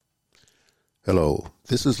Hello,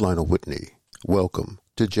 this is Lionel Whitney. Welcome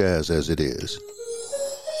to Jazz as It Is.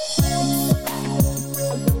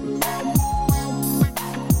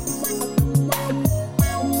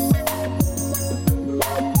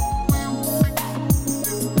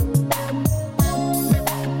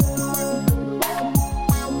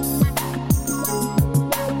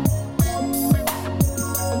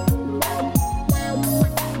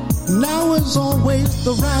 Now is always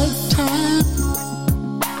the right time,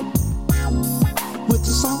 with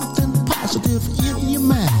something positive in your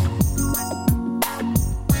mind.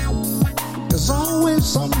 There's always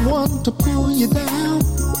someone to pull you down.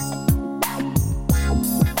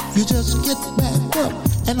 You just get back up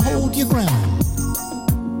and hold your ground.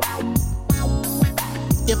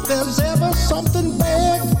 If there's ever something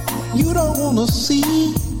bad you don't want to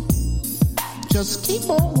see, just keep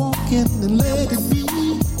on walking and let it be.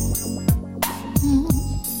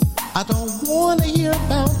 I don't want to hear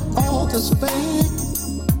about all that's bad.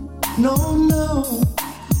 No, no,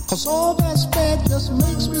 'cause all that's bad just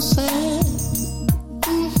makes me sad.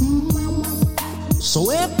 So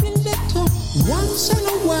every little once in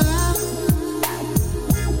a while,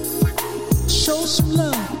 show some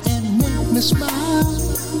love and make me smile.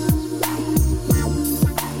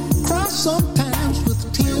 Cry sometimes with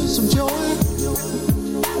tears of joy.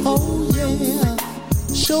 Oh yeah,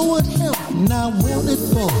 show it help, now won't it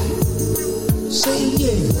boy? Say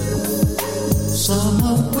yeah.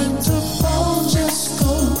 Summer, winter, fall, just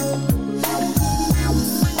go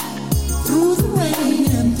through the rain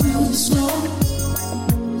and through the snow.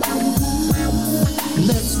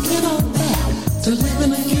 Let's get on back to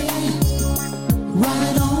living again.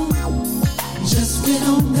 Right on. Just get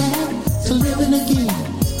on back to living again.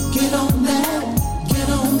 Get on back, get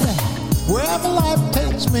on back. Wherever life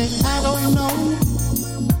takes me, I don't know.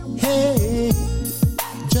 Hey,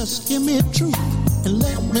 just give me truth and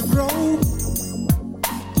let me grow.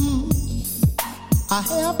 I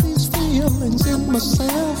have these feelings in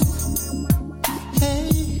myself.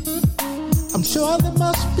 Hey, I'm sure there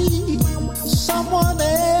must be someone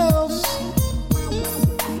else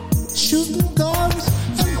shooting guns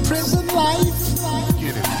and prison life.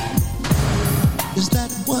 Get it. Is that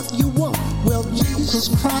what you want? Well, Jesus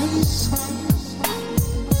Christ,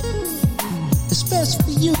 it's best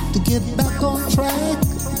for you to get back on track.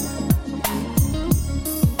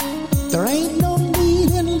 There ain't no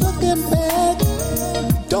need in looking back.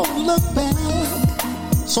 Don't look back.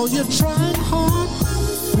 So you're trying hard?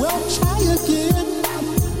 Well, try again.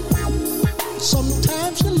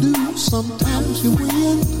 Sometimes you lose, sometimes you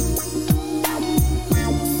win.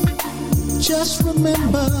 Just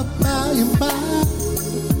remember by and by.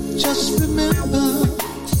 Just remember.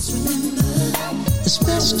 It's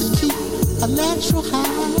best to keep a natural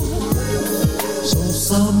high. So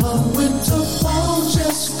summer, winter, fall,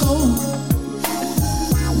 just go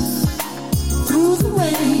through the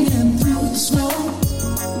rain and through the snow.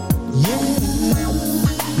 Yeah,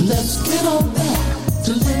 let's get on back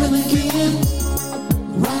to living again.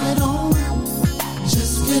 Right on.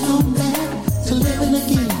 Just get on back to living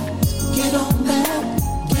again. Get on back,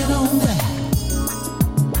 get on back.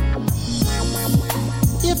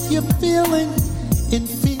 If you're feeling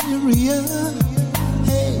inferior,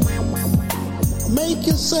 hey, make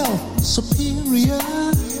yourself superior.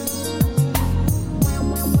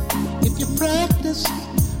 If you practice,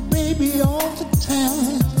 baby, all the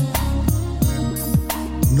time,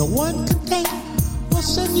 no one can take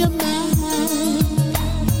what's in your mind.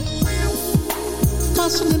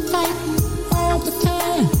 Fussing and fighting all the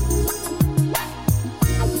time.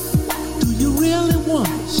 Do you really want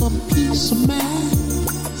some peace of mind?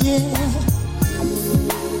 Yeah.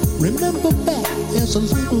 Remember back as a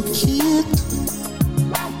little kid,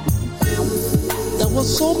 there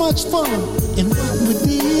was so much fun in what we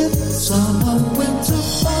did. Summer, winter,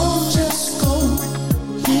 fall, just go.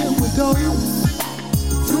 Here we go.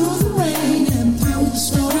 Through the rain and through the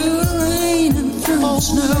snow. Through the rain and through the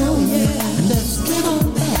snow. Yeah. Let's get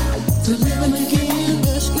on back to living again.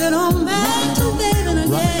 Let's get on back to living again.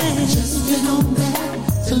 Right. Just get on back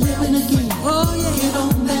to living again. Oh yeah. Get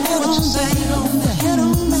on back. Get on back. Get on back. Get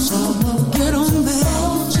on back. Summer, get on back.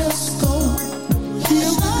 Fall, just go. Here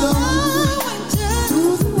we go.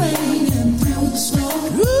 Through the rain and through the snow.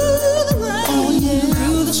 Through the rain. Oh yeah.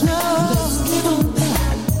 Through the snow. Let's get on back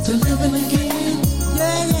to living again.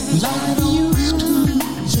 Yeah, yeah. Like we used to.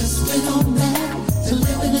 Just get on back to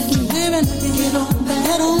living again. Living again. Get on back.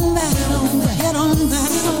 Get on back. Get on back. Get on back.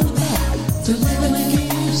 Get on back to living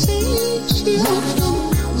again. See, right on.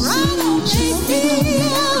 Right on.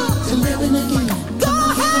 To living again. Go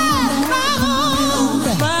ahead. Right on.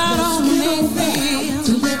 Right on.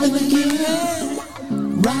 To living again.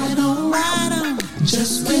 Right on. Right on.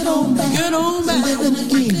 Just get on back. Get on back. Living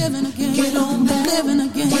again. Living again. Get on back. Living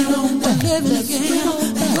again. Get on back. Living again. Get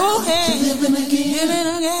on back. Go ahead. Living again.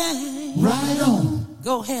 Living again. Right on.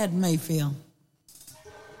 Go ahead, Mayfield.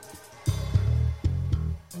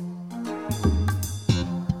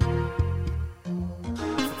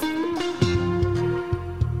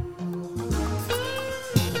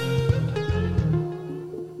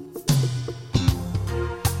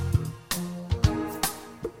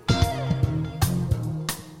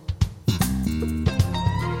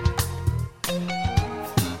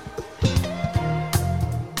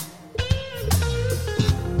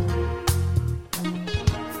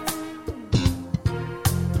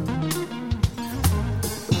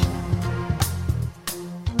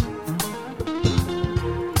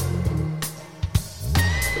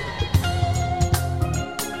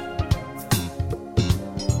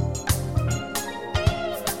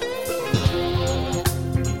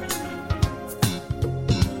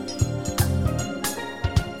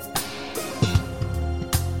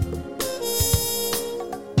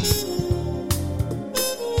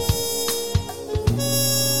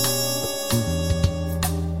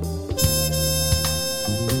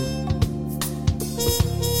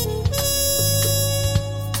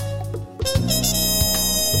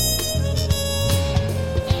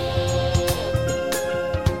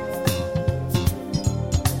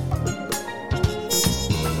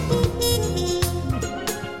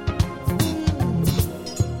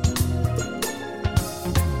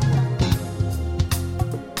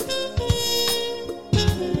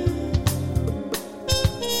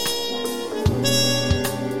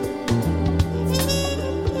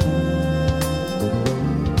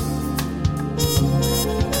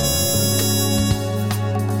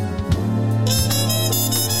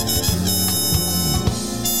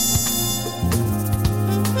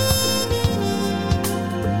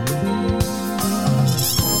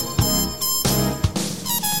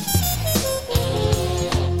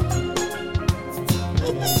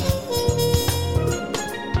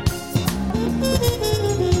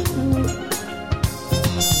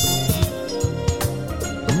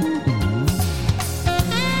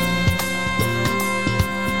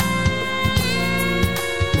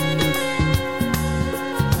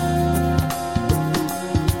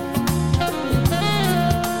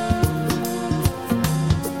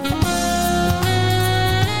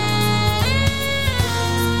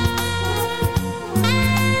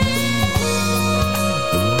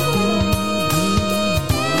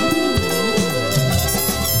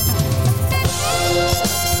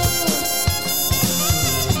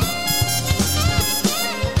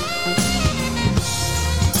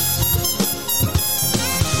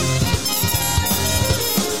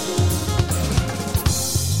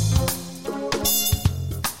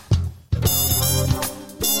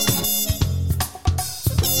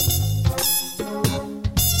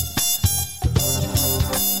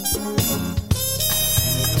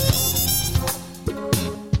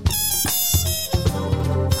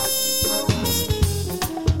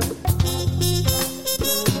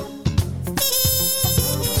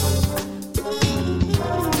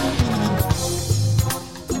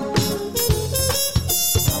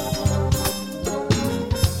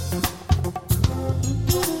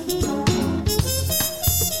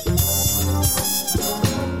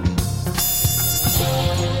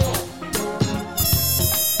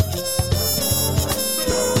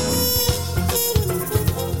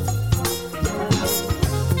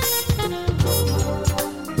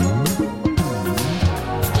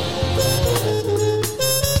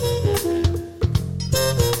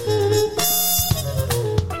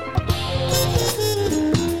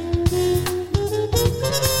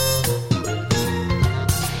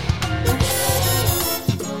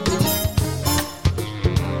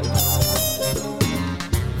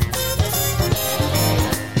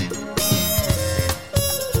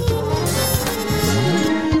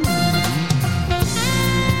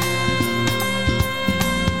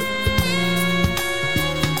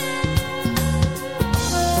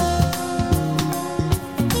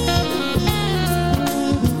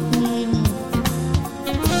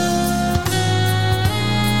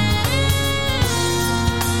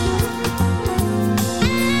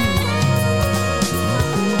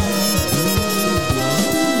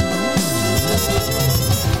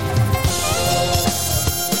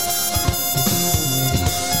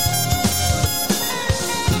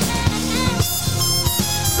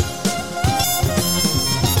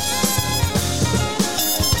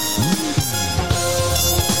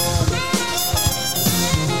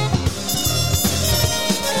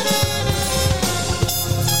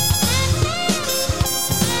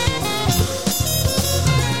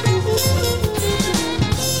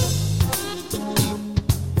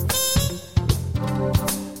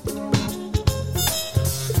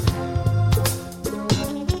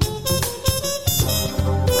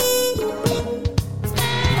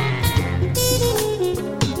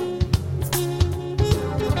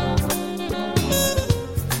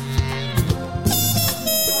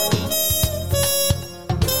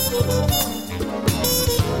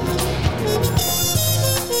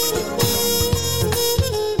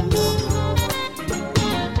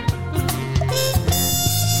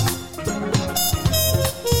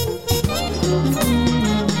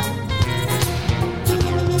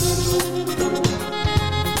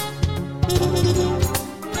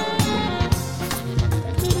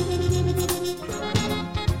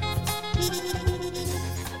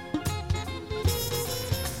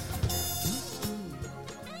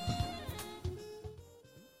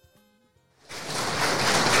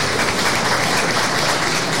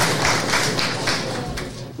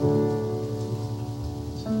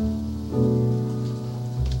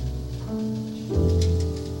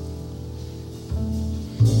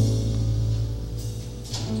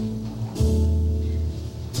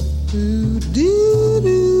 He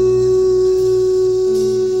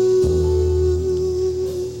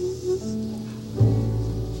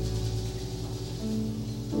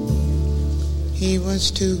was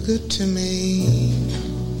too good to me.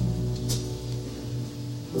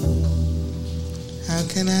 How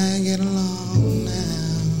can I get along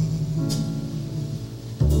now?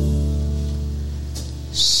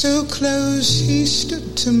 So close he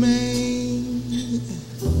stood to me.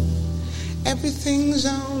 Everything's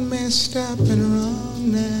all messed up and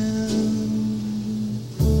wrong now.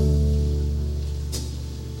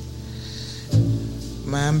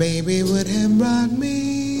 My baby would have brought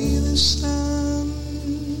me the sun,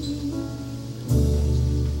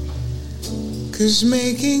 'cause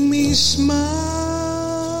making me smile,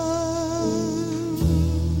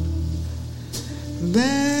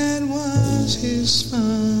 that was his fun.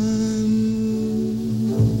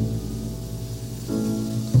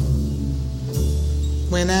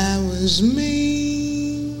 When I was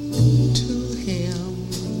mean to him,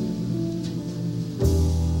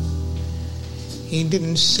 he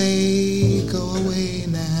didn't say go away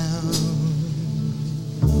now.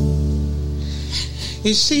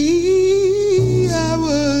 You see, I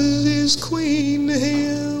was his queen to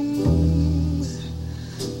him.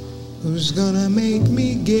 Who's gonna make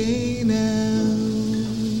me gay now?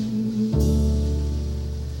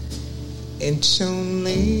 It's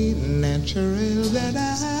only natural that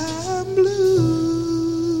I'm blue.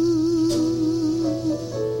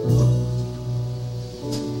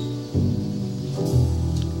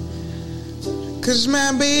 'Cause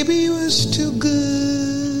my baby was too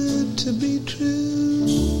good to be true.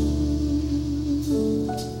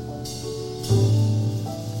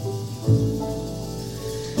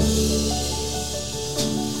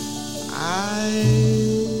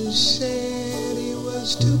 I said he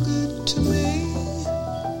was too good to me.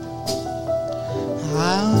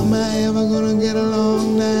 How am I ever gonna get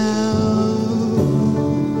along now?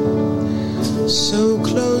 So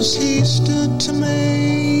close he stood to me.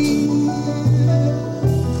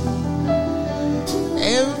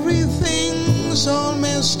 Everything's all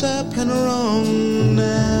messed up and wrong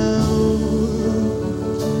now.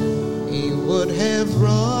 He would have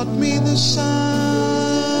brought me the sun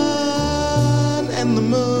and the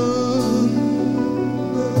moon,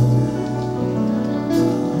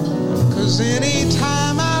 'cause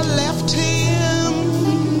anytime I left him,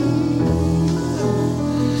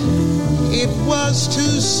 it was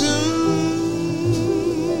too soon.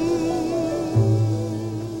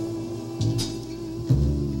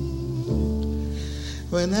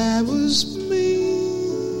 When I was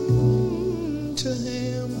mean to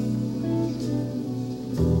him,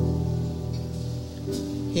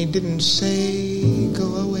 he didn't say go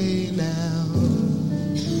away now.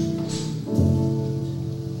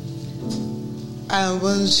 I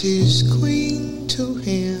was his queen to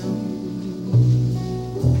him.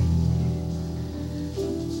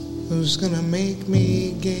 Who's gonna make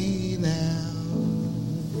me gay now?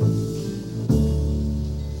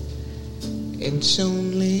 It's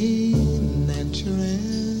only natural.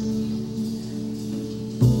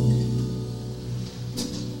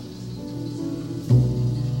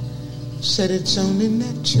 Said it's only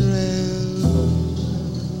natural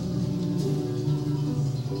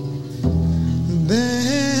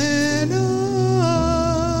that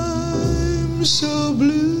I'm so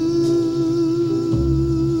blue.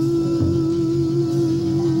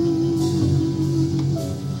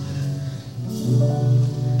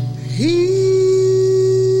 He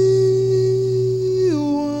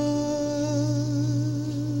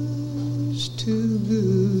was too good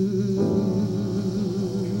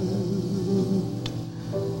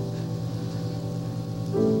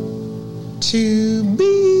to be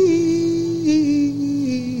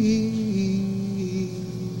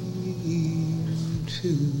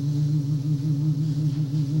true.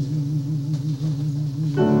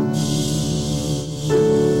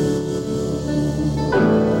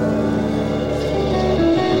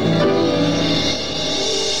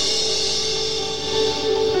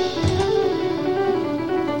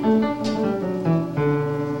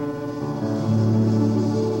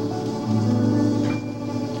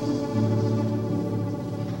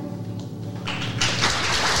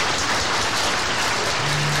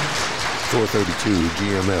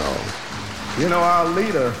 GML. You know, our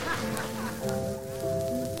leader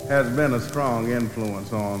has been a strong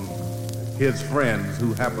influence on his friends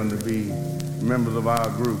who happen to be members of our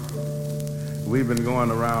group. We've been going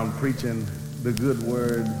around preaching the good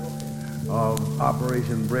word of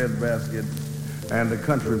Operation Breadbasket and the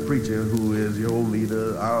country preacher who is your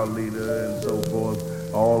leader, our leader, and so forth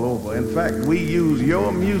all over. In fact, we use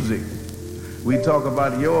your music We talk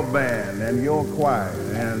about your band and your choir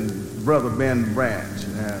and Brother Ben Branch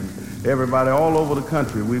and everybody all over the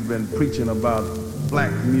country. We've been preaching about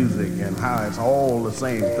black music and how it's all the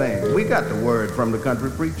same thing. We got the word from the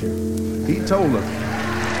country preacher. He told us.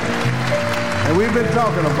 And we've been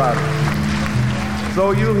talking about it.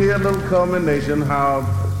 So you'll hear a little culmination how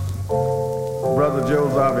Brother Joe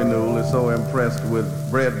Zawinul is so impressed with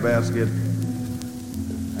Breadbasket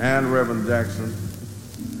and Reverend Jackson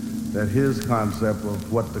that his concept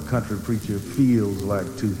of what the country preacher feels like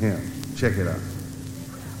to him. Check it out.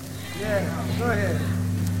 Yeah, go ahead.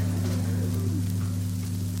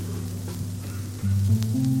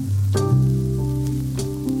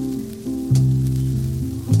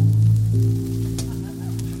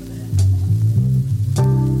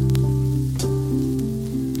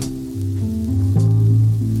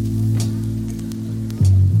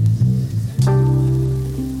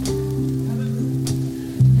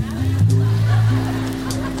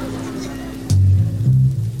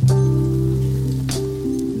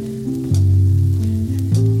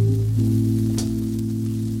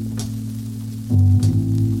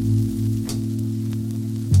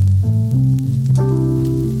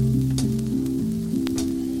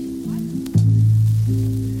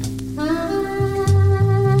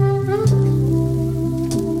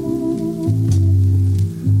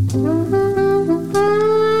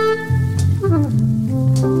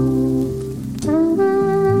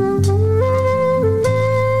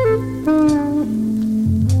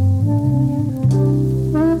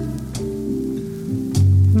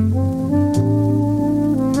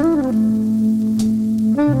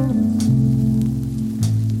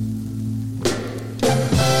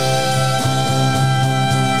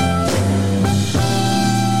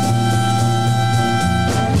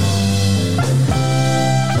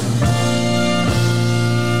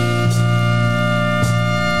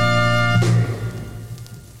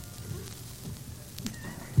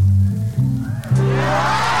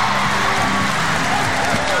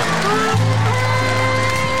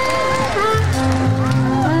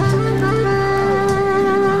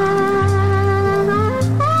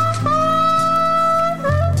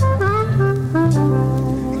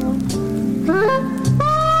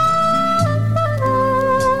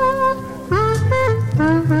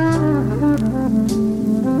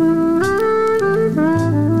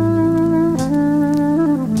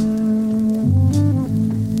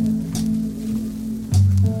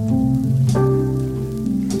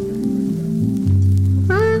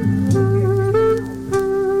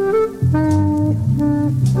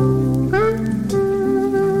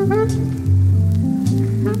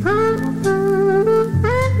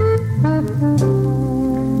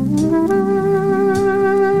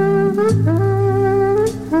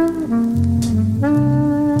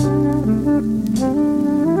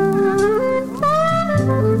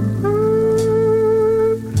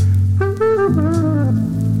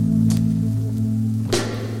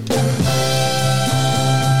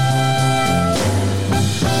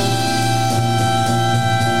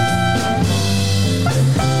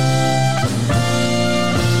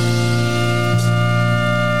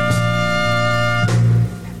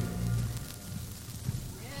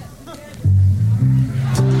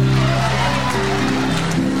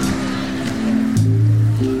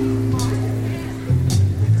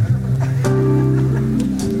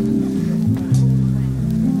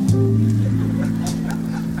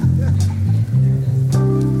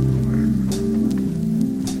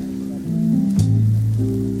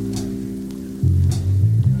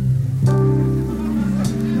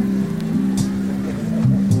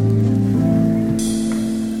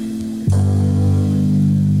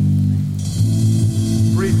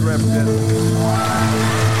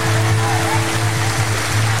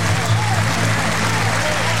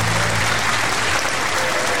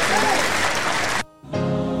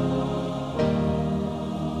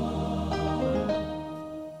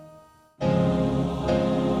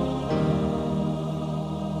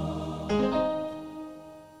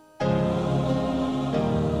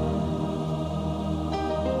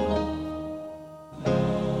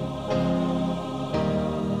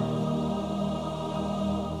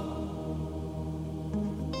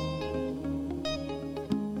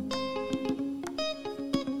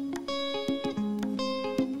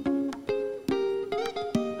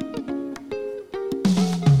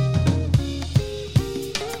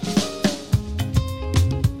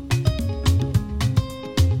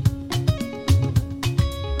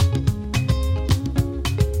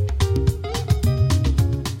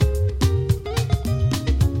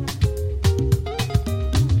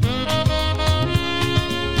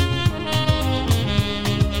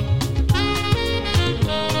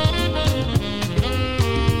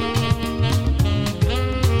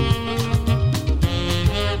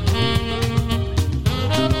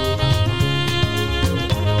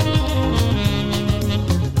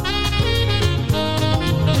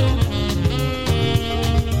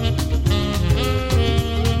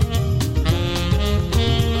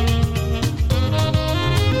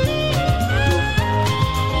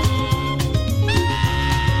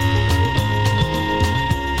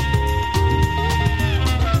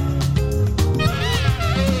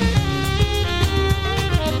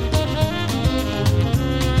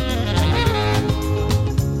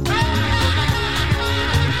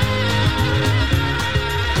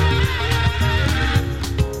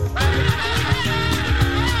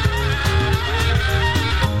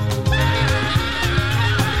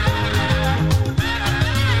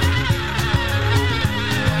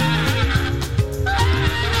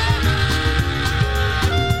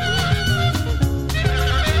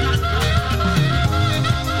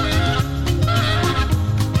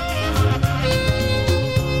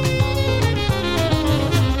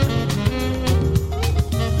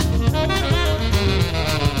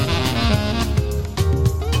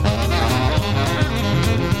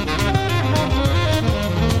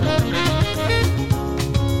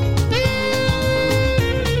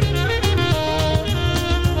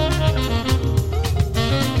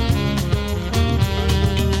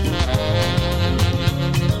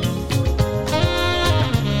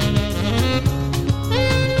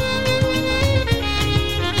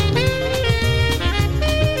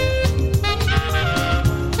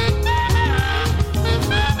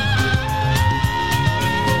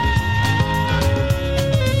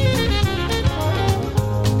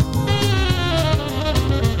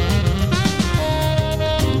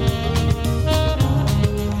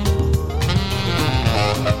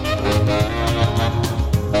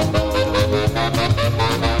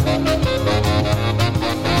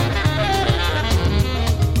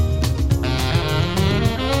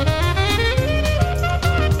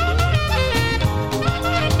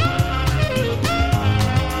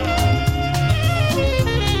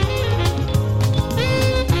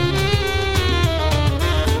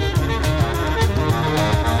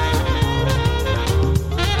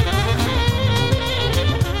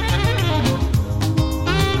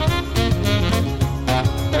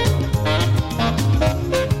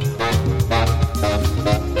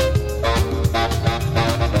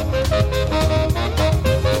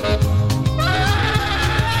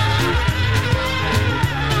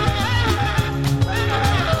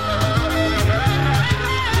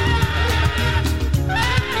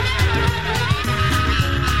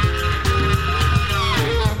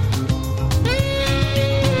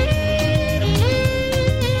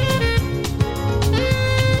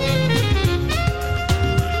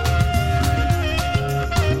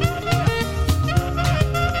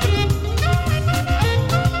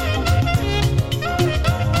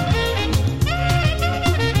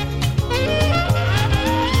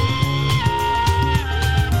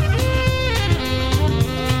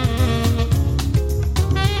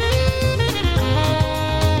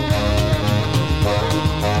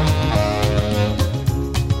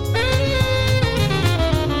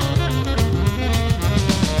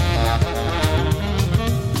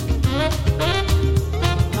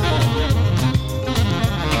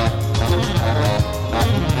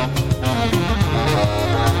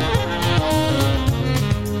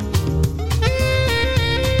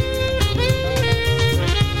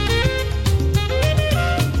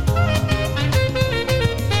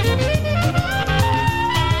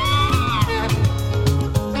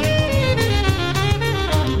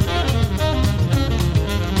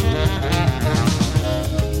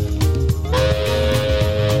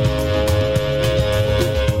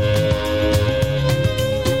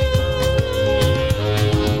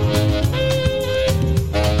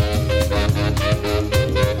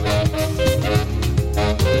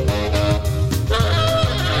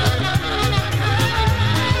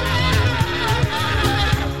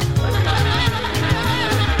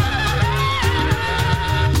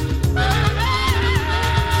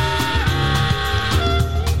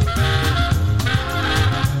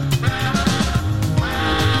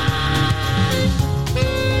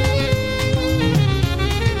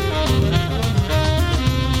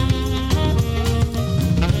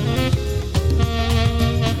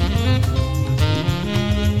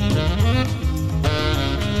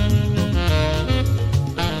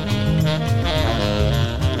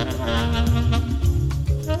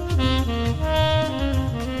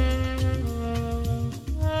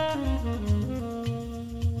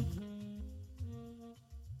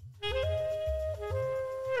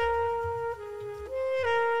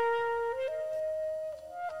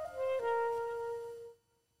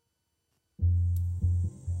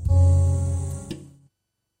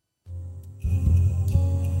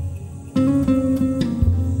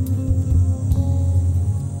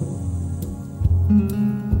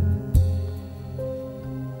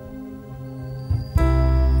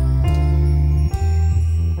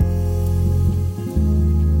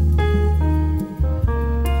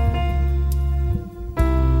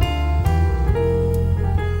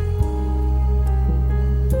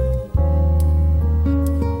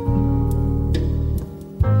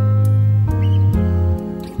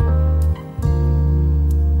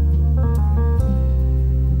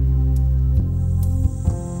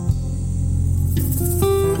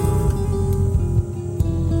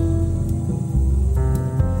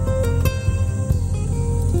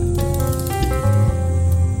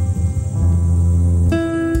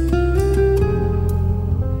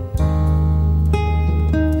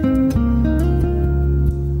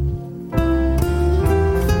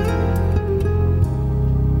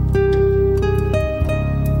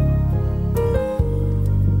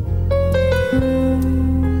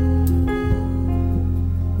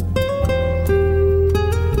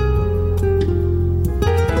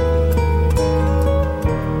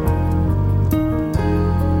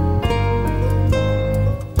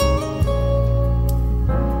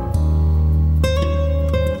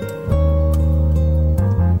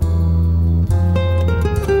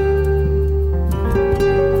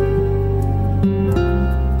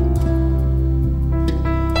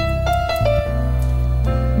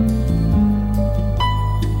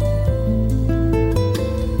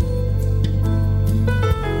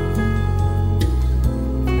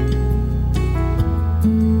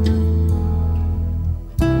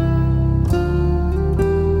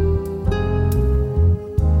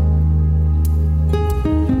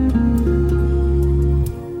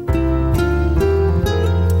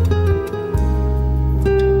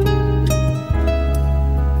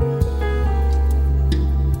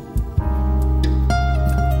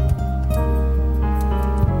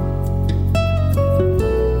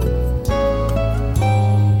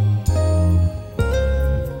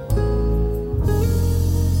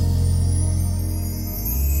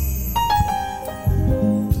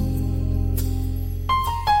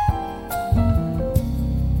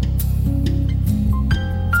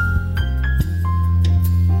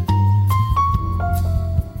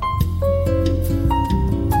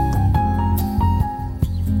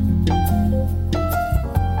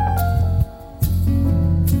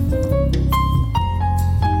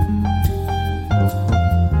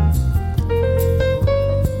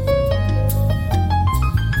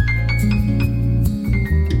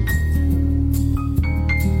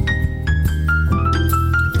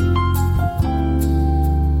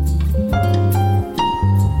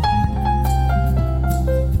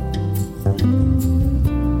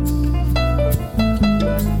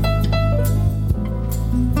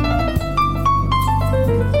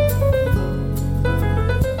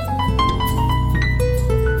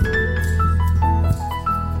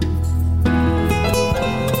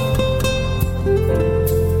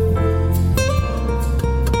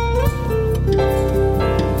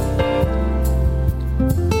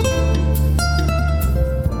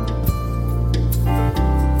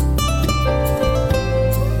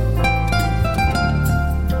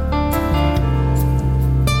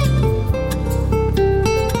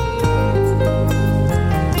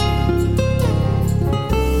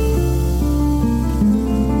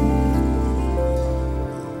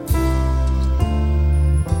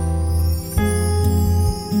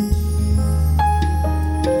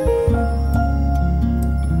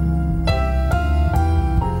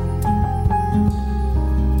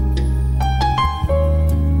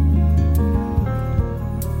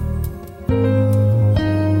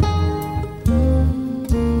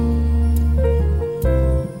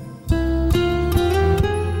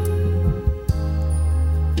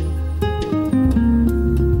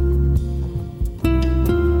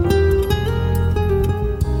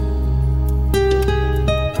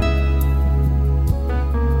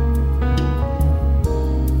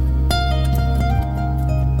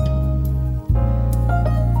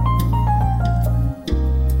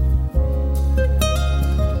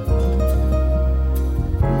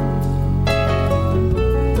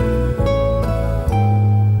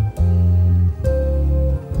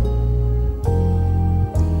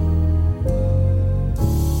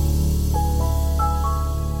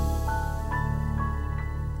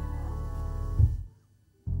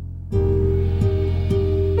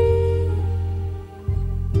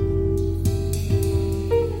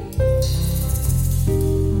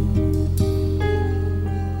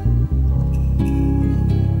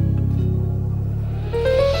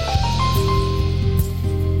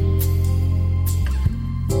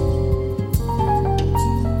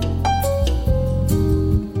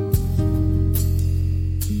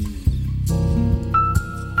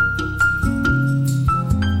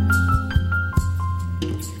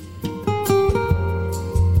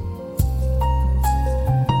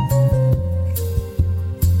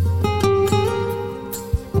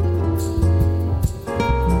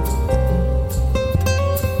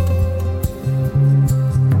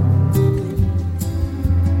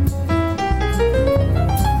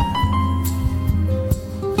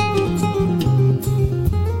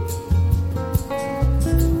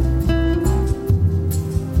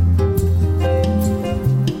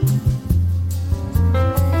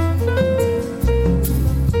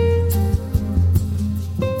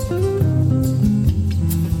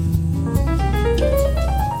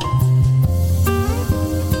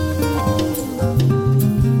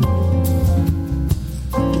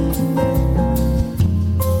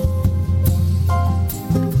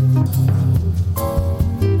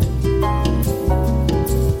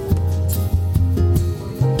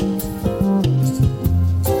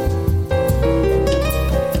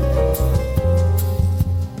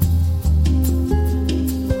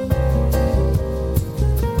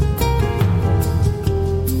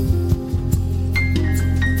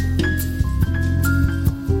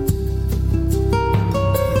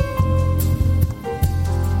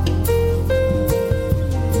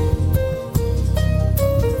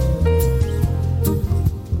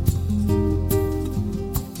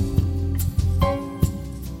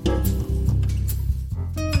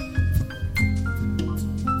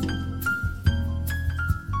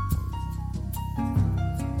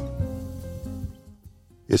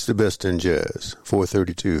 It's the best in jazz,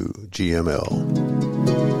 432 GML.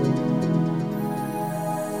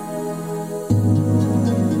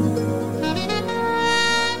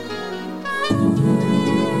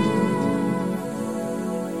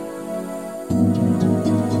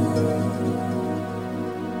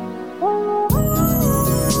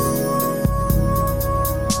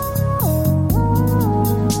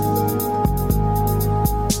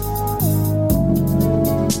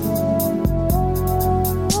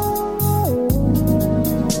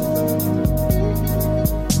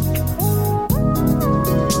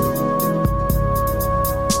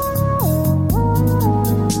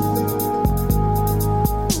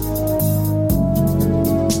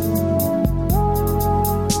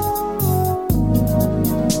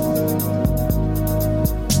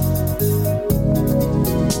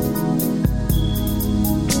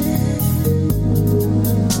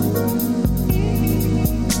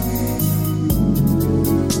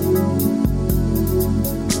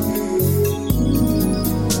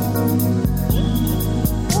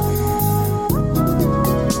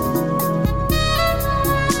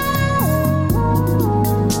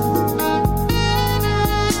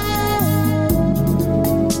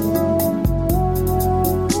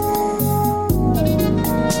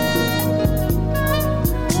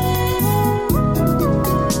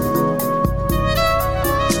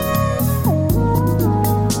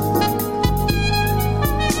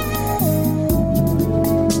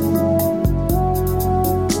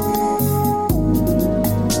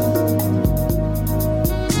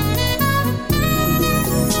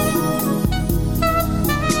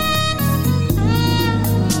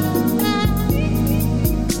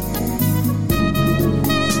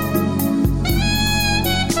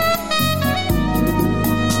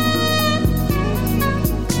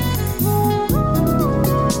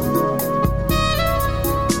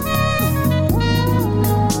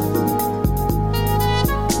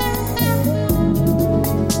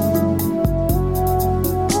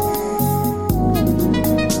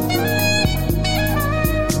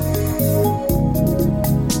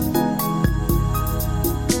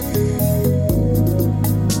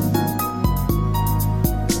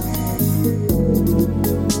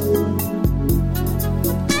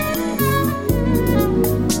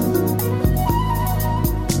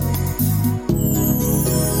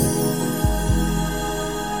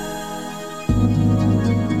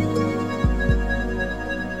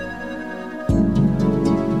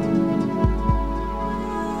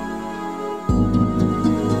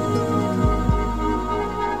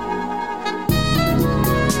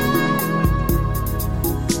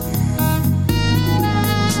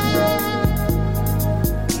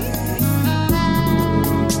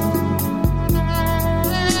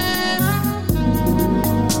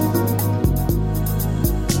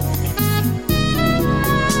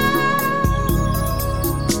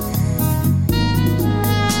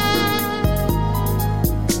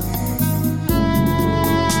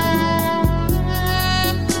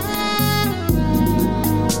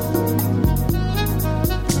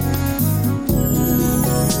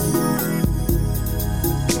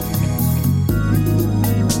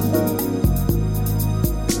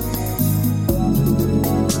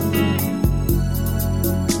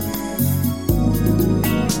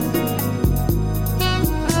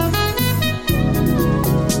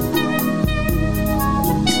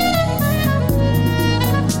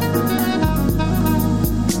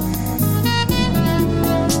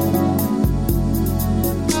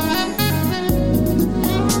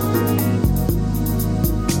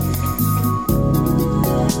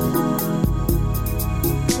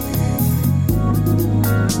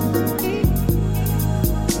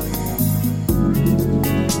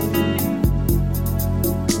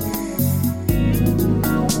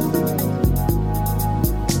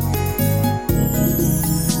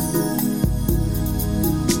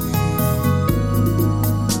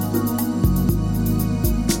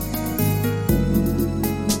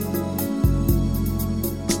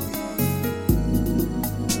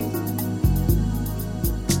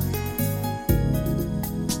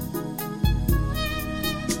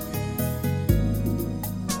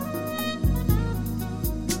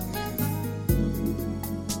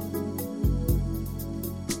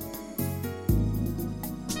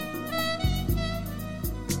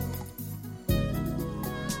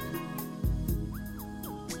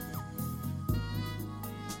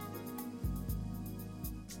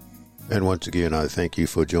 And once again, I thank you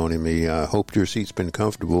for joining me. I hope your seat's been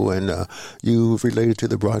comfortable and you've related to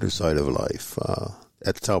the brighter side of life.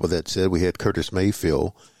 At the top of that said, we had Curtis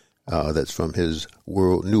Mayfield. That's from his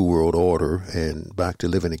New World Order and Back to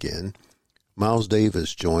Living Again. Miles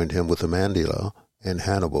Davis joined him with Amandila and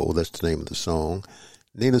Hannibal. That's the name of the song.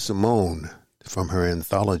 Nina Simone from her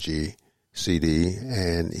anthology CD,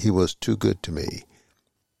 and He Was Too Good to Me.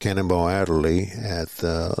 Cannonball Adderley at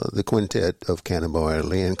the quintet of Cannonball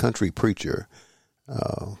Adderley and Country Preacher.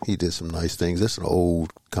 He did some nice things. That's an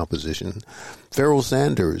old composition. Pharoah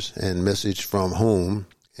Sanders and Message from Home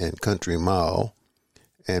and Country Mile.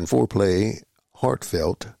 And Foreplay,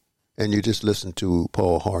 Heartfelt. And you just listened to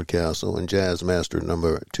Paul Hardcastle and Jazz Master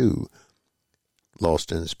number 2,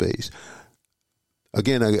 Lost in Space.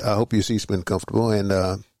 Again, I hope your seat's been comfortable, and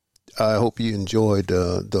I hope you enjoyed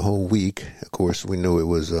the whole week. Of course, we knew it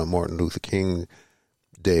was Martin Luther King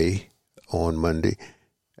Day on Monday,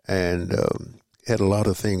 and had a lot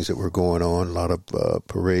of things that were going on, a lot of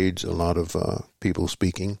parades, a lot of people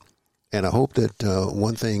speaking. And I hope that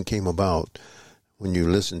one thing came about when you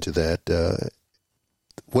listen to that.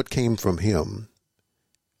 What came from him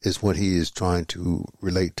is what he is trying to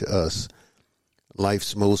relate to us.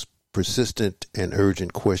 Life's most persistent and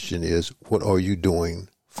urgent question is, what are you doing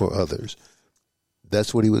for others?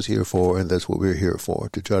 That's what he was here for, and that's what we're here for,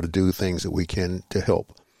 to try to do things that we can to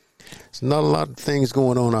help. It's not a lot of things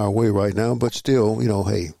going on our way right now, but still,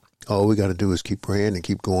 hey, all we got to do is keep praying and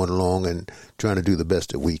keep going along and trying to do the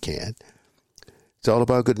best that we can. It's all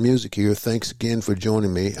about good music here. Thanks again for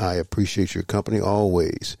joining me. I appreciate your company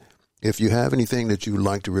always. If you have anything that you'd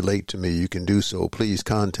like to relate to me, you can do so. Please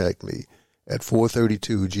contact me at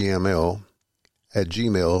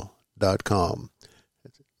 432gml@gmail.com.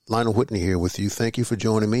 Lionel Whitney here with you. Thank you for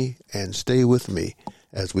joining me, and stay with me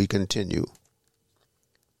as we continue.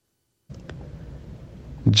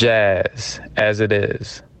 Jazz as it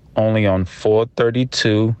is, only on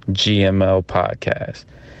 432 GML podcast.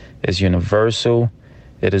 It's universal.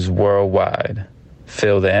 It is worldwide.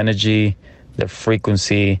 Feel the energy, the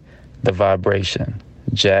frequency, the vibration.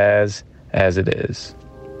 Jazz as it is.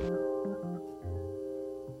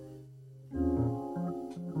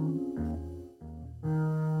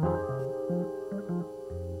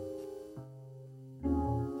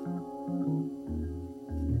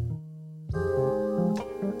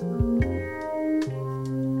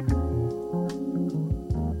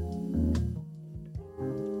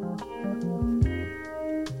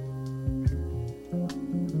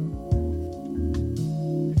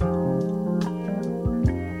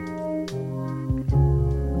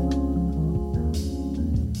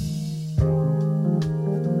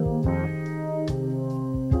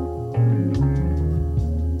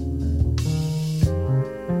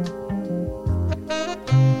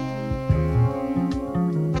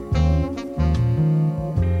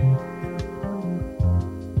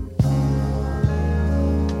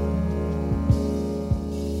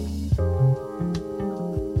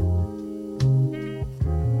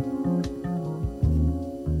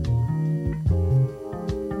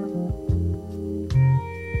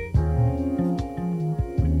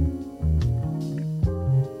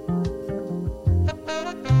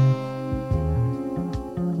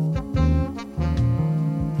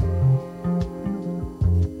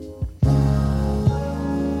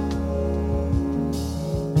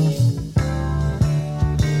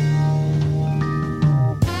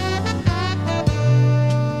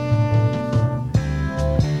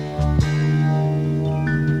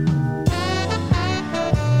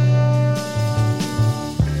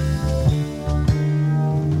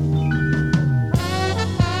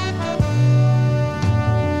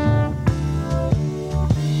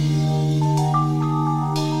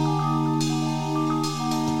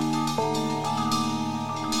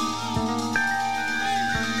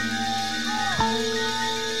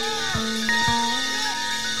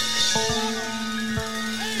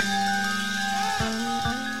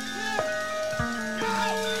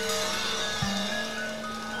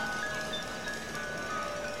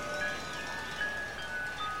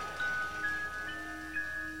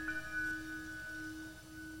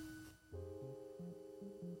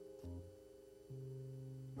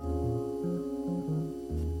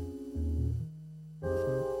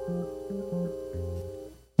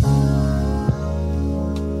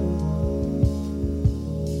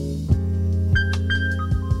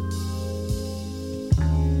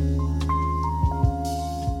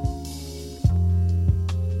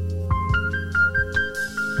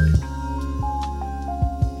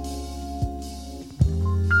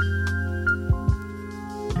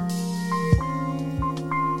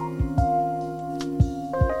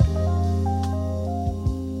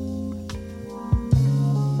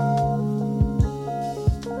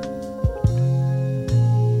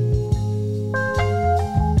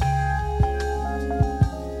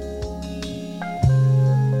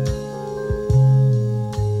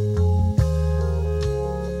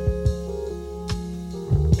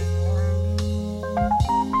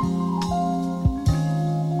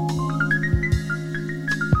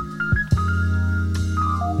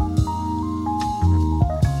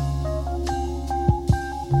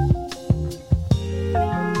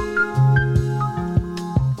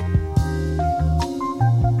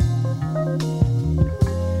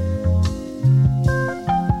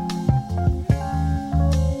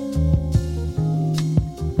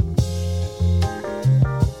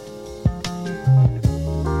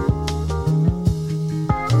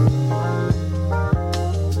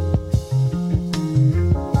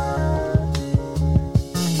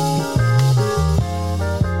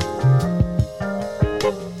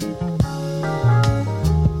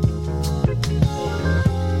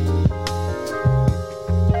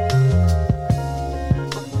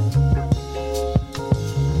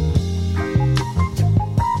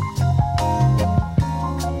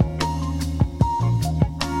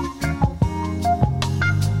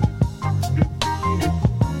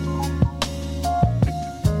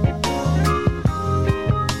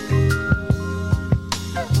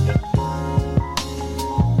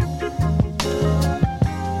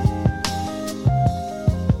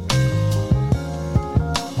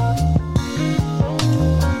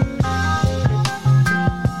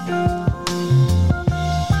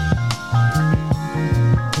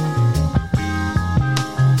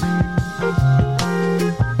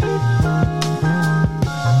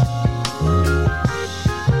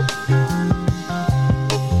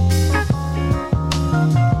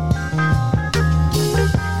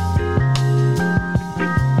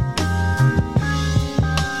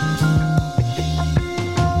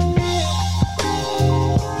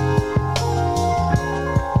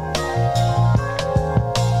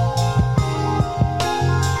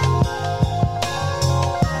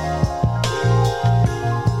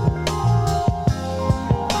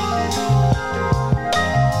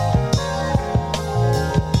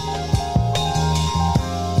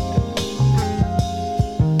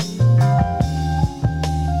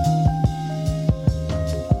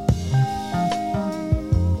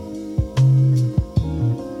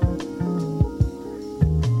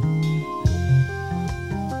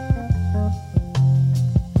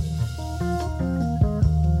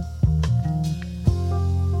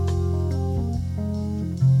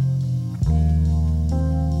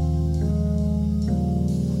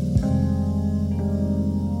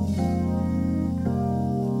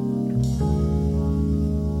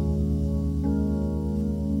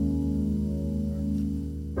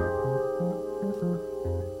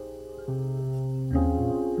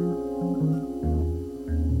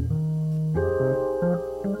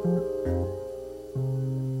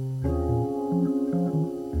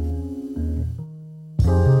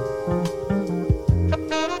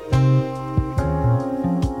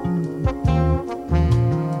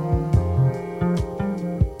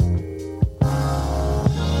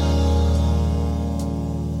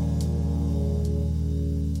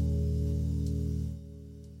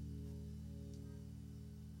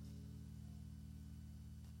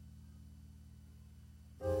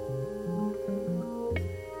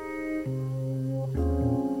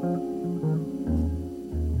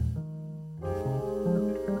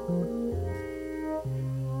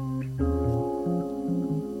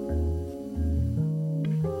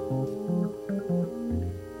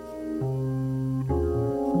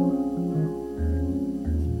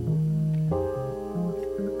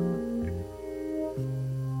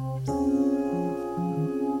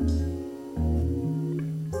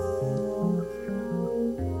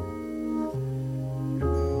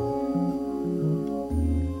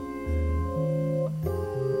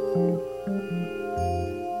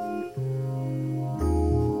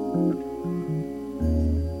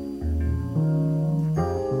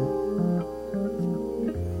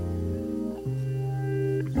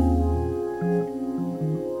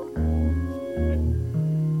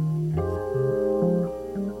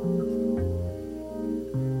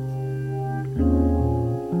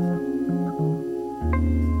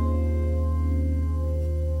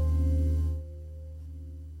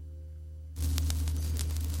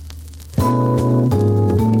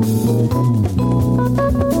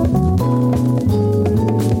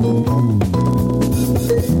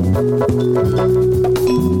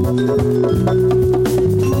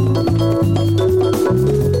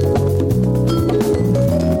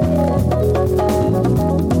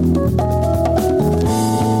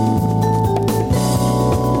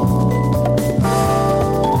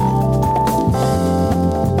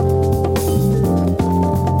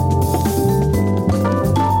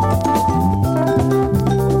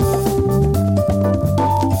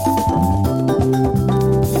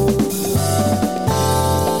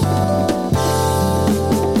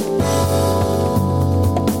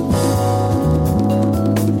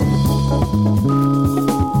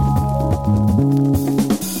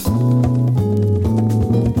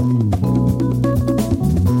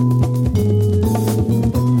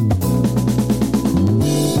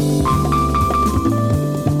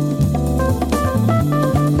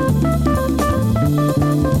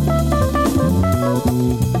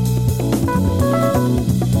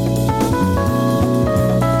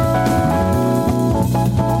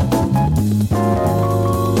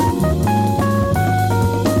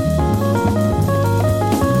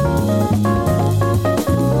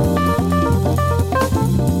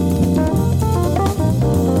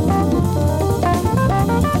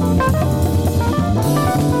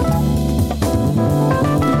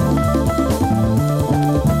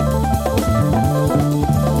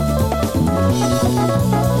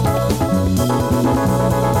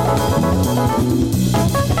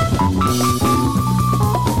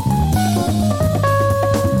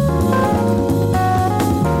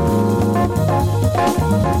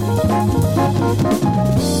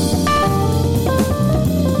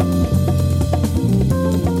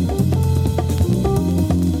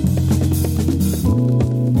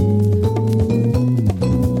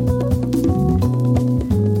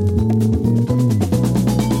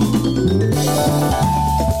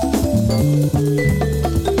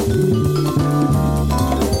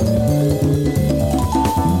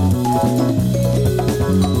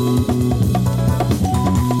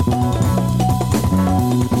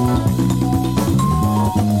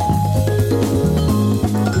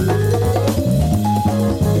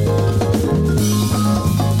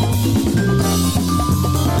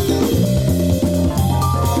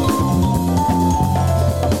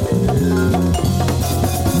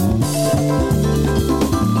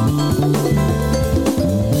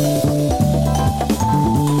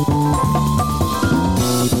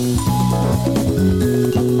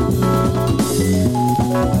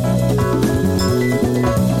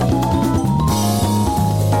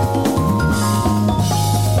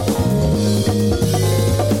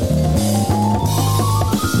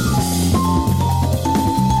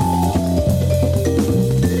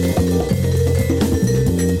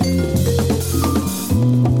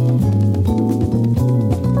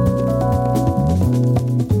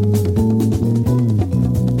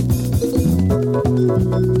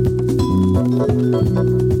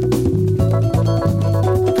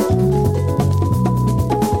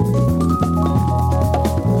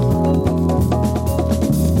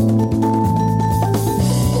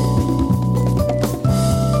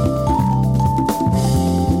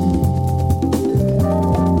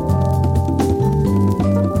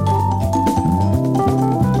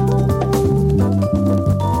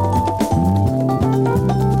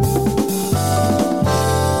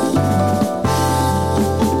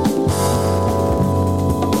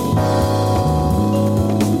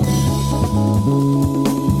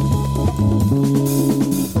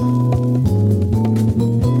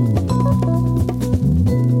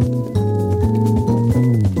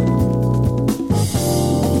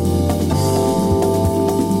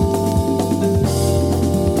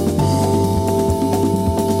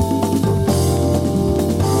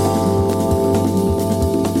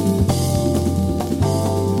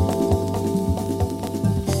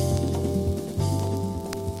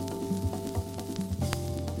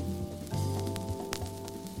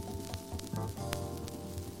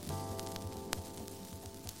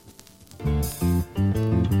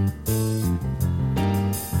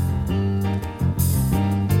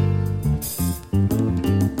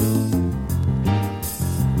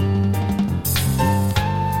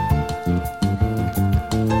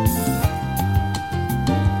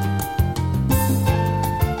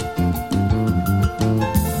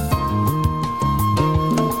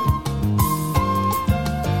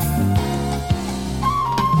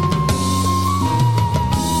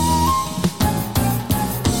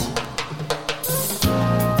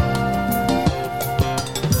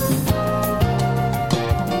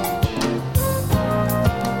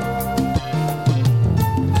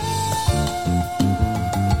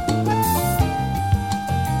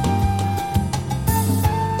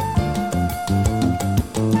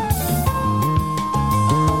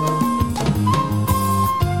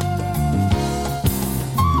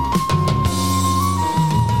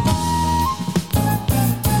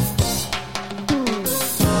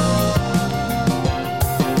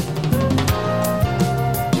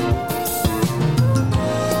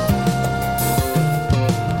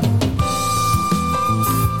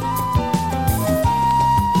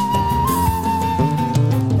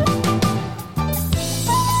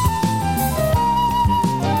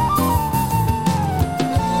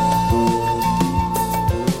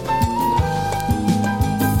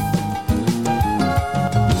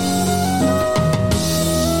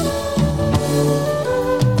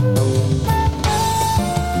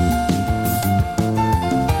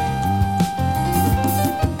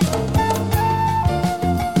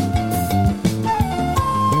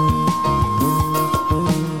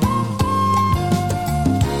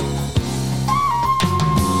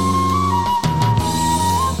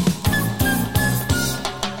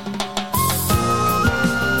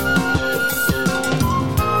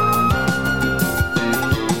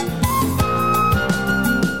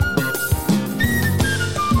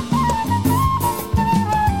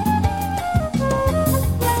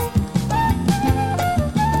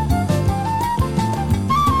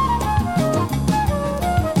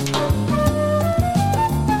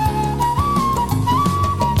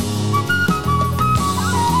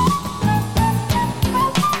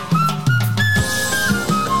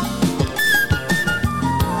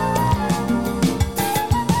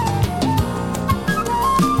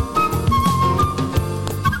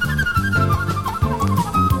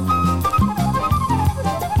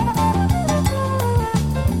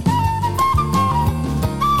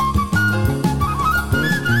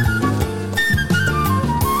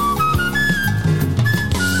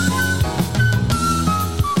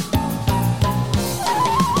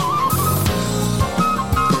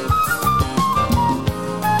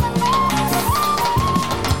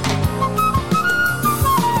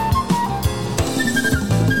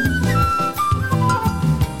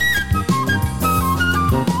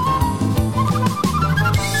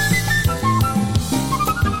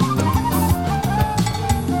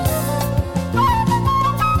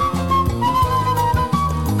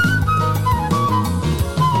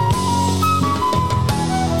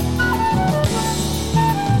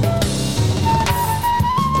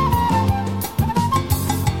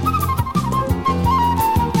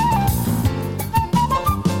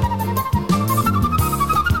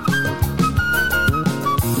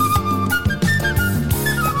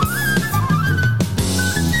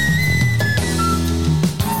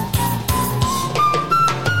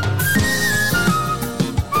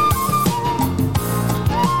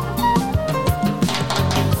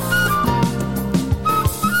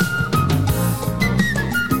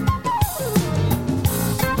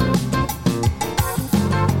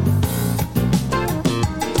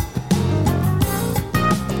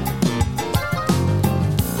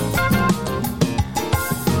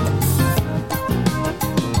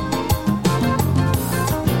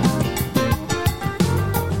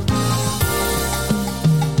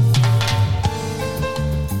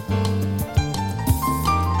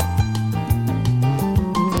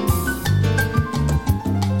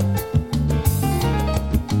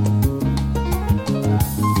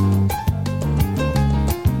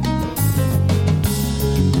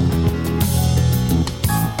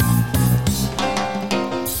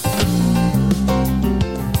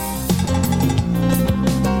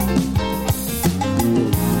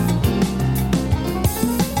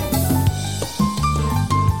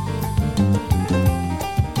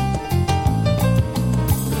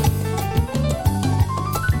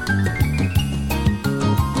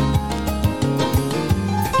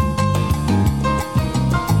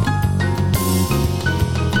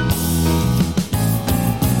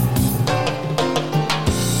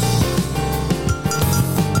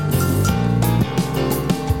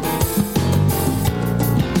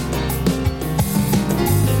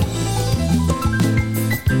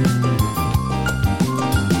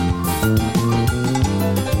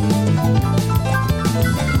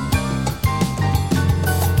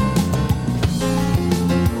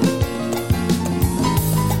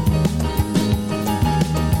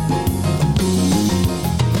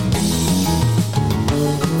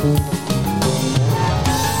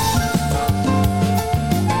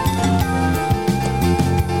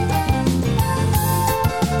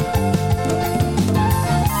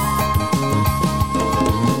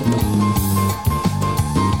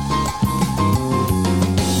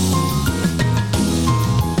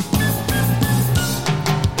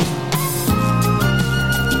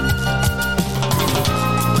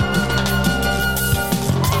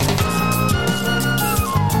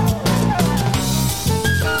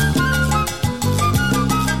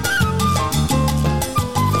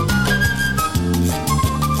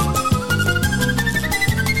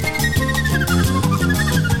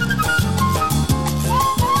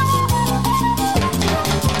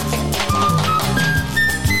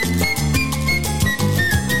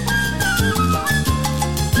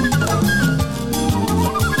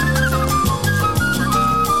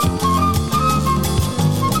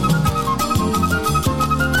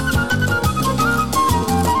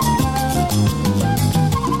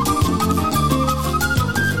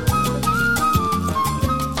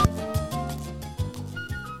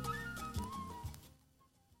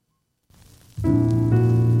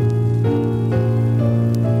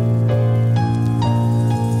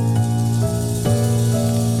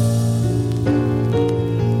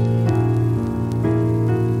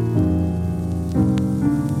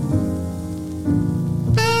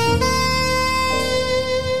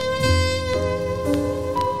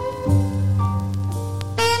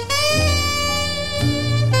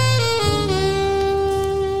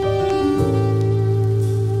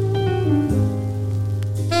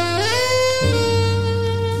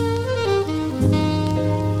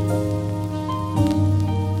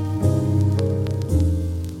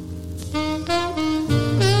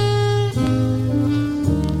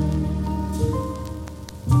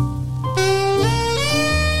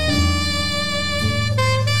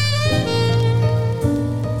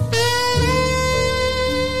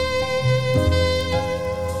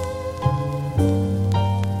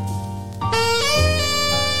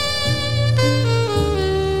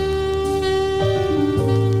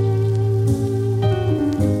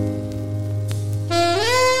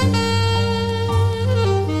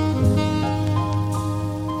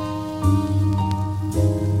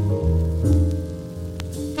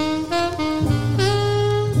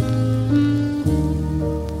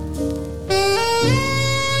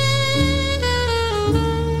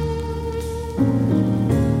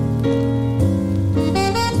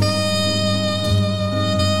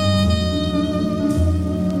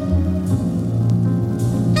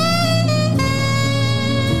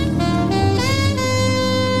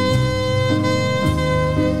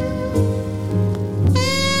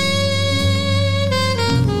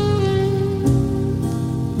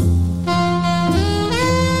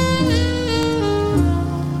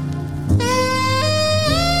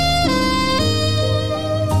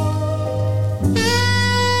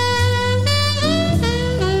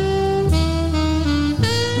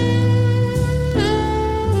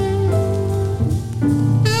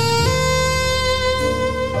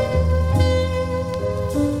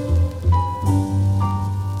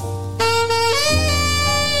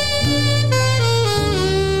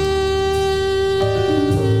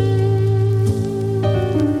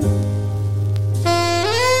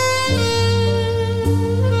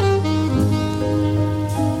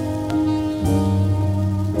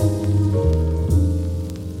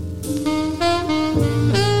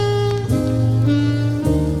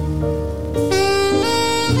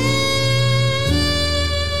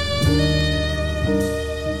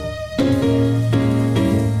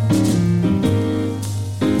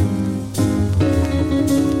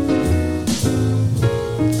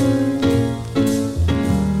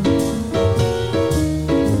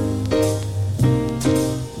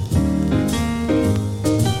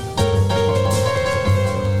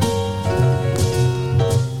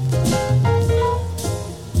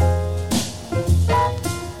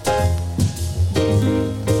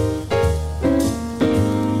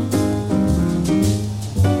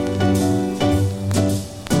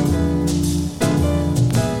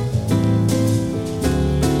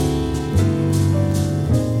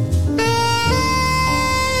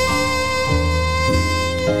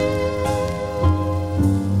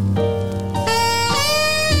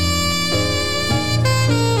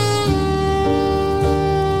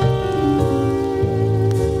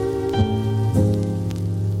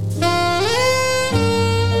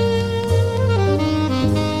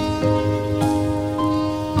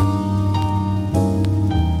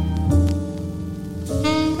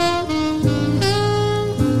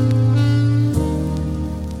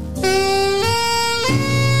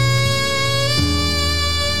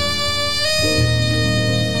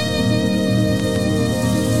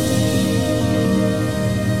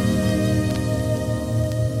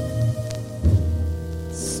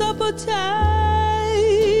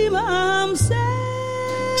 time I'm sad,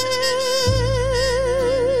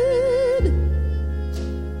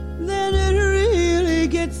 then it really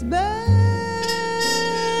gets bad.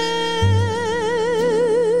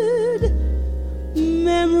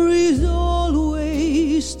 Memories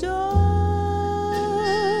always start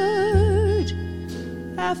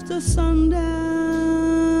after sundown.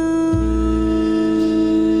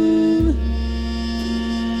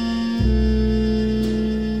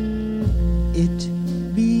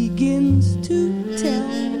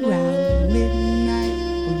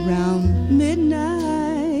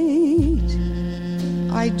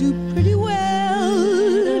 I do pretty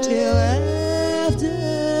well till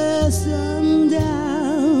after sundown.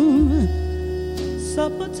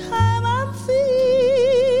 Supper time I'm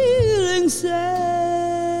feeling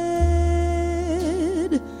sad,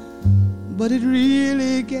 but it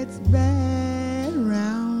really gets bad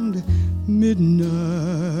round midnight.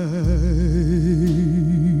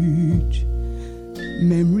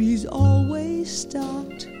 Memories always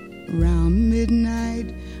start round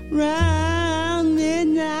midnight, round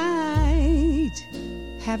midnight.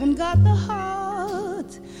 Haven't got the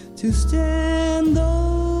heart to stand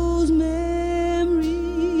those memories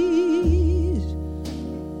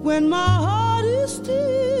when my heart is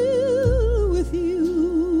still with you.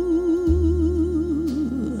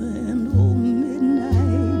 And oh,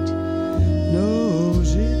 midnight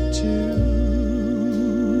knows it too.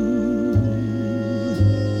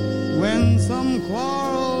 When some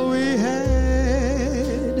quarrel we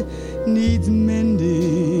had needs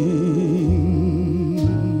mending,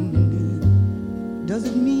 does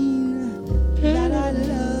it mean that our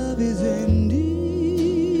love is ending?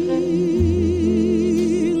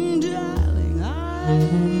 Darling, I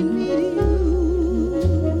need you.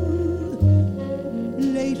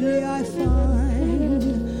 Lately I find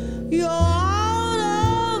you're out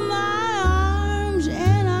of my arms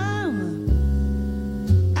and I'm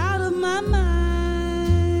out of my mind.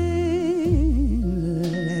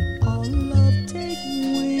 Let all love take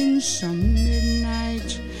wings some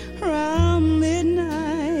midnight, round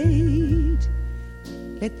midnight.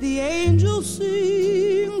 Let the angels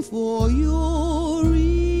sing for your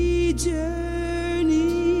returning.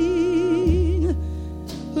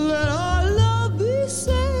 Let our love be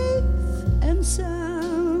safe and sound.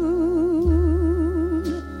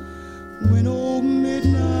 When old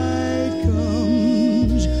midnight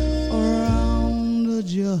comes around,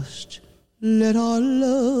 just let our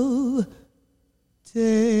love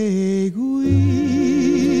take wing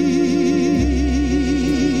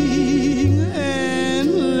and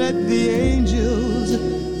let the angels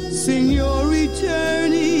sing your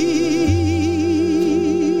returning.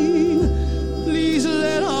 Please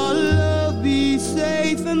let our love be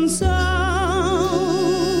safe and sound.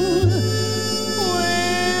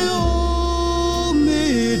 When old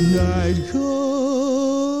midnight comes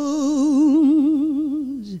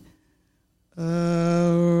around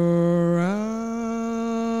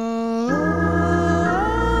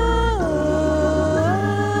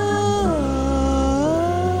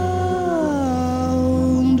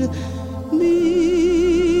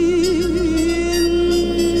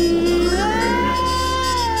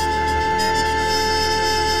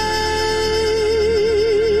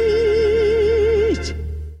midnight.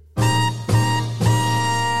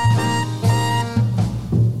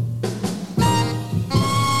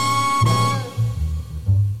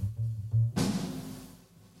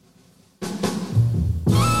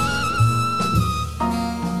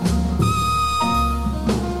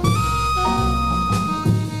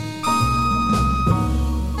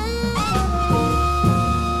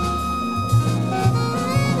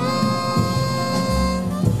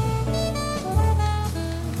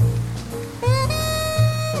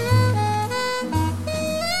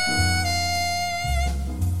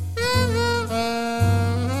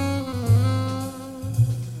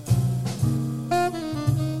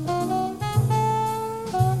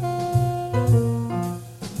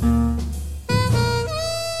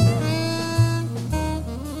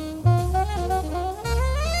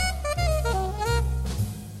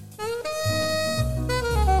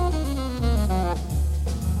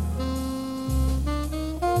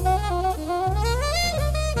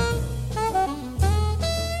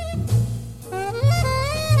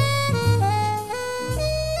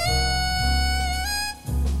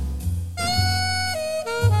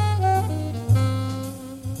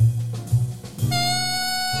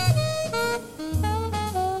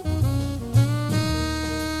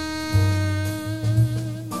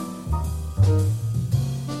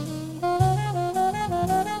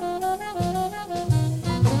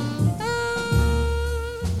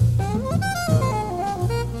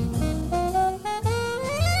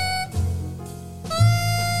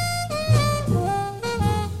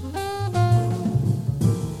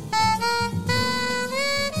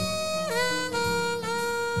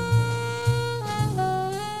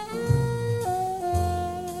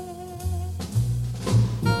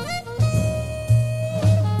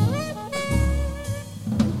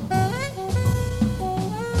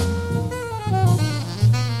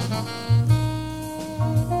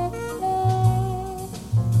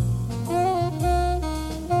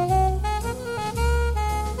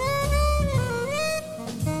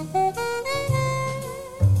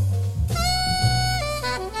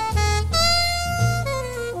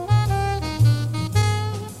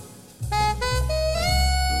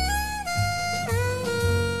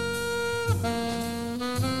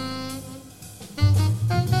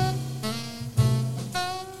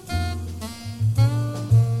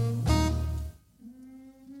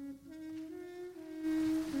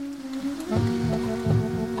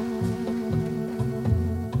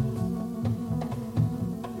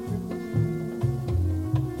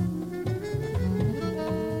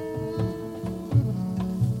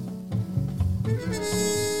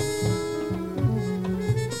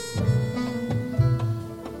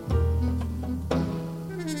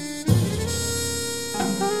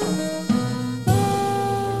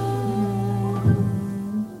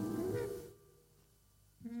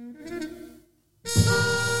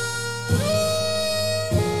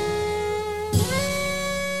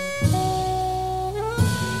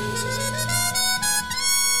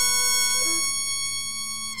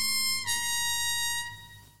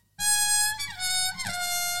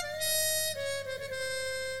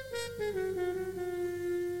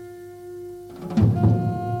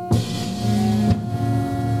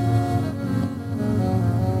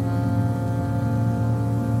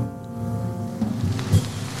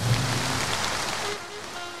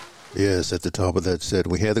 Yes, at the top of that set,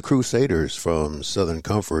 we had the Crusaders from Southern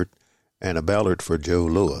Comfort and a ballad for Joe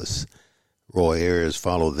Lewis. Roy Ayers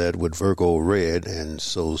followed that with Virgo Red and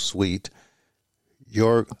So Sweet.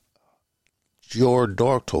 Your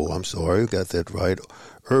Dorto, I'm sorry, got that right.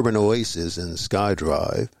 Urban Oasis and Sky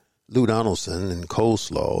Drive. Lou Donaldson and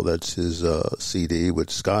Coleslaw, that's his CD with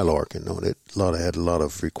Skylarkin on it. Had a lot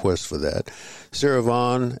of requests for that. Sarah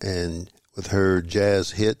Vaughan and with her jazz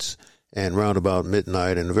hits and Roundabout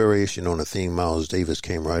Midnight and a variation on a theme. Miles Davis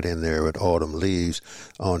came right in there with Autumn Leaves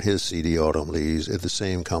on his CD Autumn Leaves at the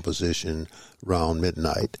same composition, Round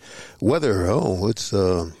Midnight. Weather, it's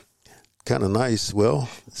kind of nice. Well,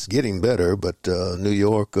 it's getting better, but New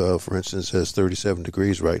York, for instance, has 37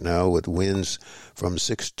 degrees right now with winds from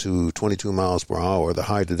 6 to 22 miles per hour. The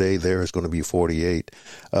high today there is going to be 48.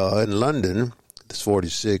 In London, it's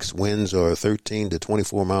 46. Winds are 13 to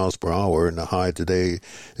 24 miles per hour, and the high today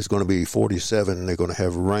is going to be 47, and they're going to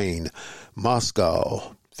have rain.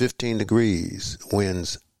 Moscow, 15 degrees,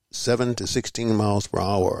 winds 7 to 16 miles per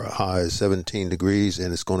hour, high is 17 degrees,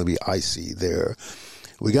 and it's going to be icy there.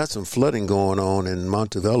 We got some flooding going on in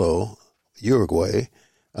Montevideo, Uruguay.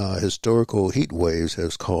 Historical heat waves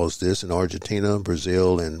has caused this in Argentina,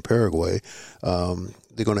 Brazil, and Paraguay.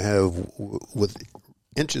 They're going to have, with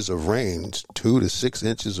inches of rain, 2 to 6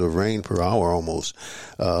 inches of rain per hour almost,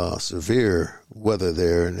 severe weather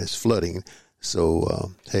there, and it's flooding.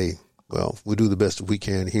 So, hey, well, we do the best we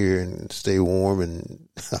can here and stay warm. And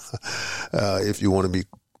if you want to be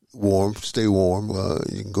warm, stay warm.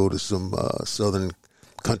 You can go to some southern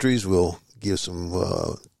countries. We'll give some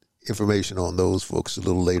information on those folks a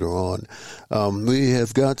little later on. We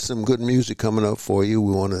have got some good music coming up for you.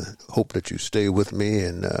 We want to hope that you stay with me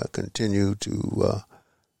and continue to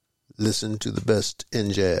listen to the best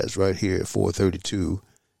in jazz right here at 432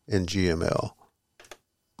 in GML.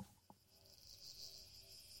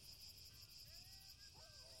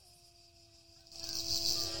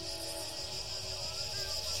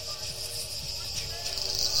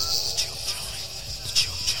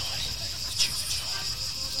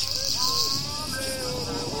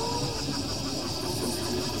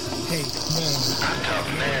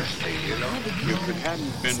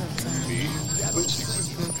 Hadn't been me,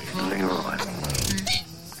 Leroy.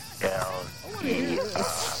 L-E-R-O-Y.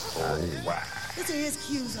 This is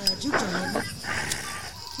Q's juke joint.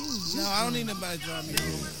 No, I don't need nobody to drive me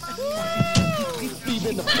home. Steve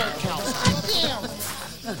in the funk house. Damn.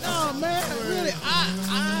 No, man, really, I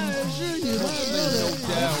assure you, no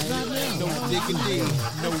doubt. No diggity,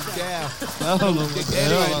 no doubt. My name is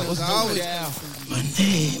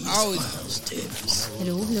Davis.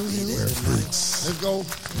 Hello. Let's go.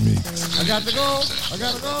 Me. I got to go.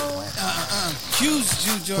 Q's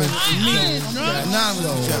juke joint. Me.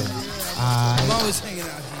 Anonymous. I'm always hanging out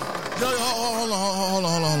here. No, hold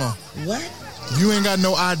on. What? You ain't got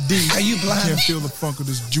no ID. Are you blind? Can't feel the funk of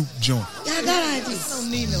this juke joint. Yeah, I got ID. Don't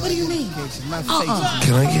need no What do you mean? Can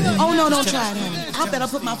I get it? Oh, no, don't try it, honey. I bet I'll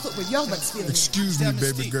put my foot with your butt still. Excuse me,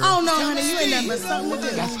 baby girl. Oh, no, honey, you ain't nothing but something to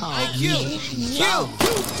do. That's how I Q.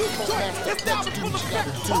 It's time to pull up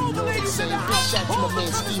all the ladies in the house. All the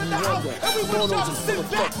ladies in the house. Everyone trying to sit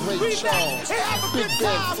back, relax. Have a good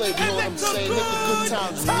time. Big band flavor, you know what I'm saying? Let the good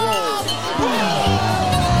times roll.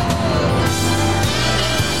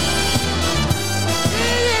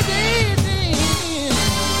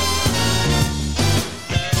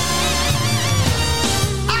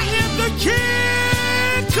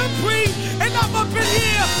 Kid Capri, and I'm up in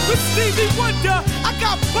here with Stevie Wonder. I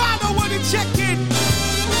got Bono on the check-in.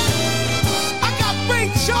 I got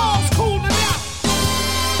Ray Charles cooling out.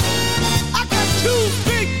 I got two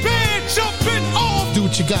big band jumping off. Do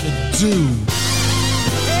what you gotta do.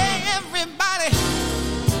 Hey, everybody,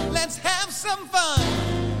 let's have some fun.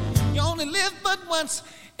 You only live but once,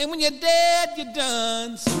 and when you're dead, you're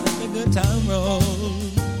done. So let the good time roll.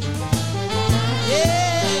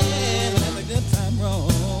 Yeah.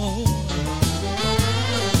 Roll.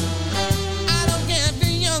 I don't care if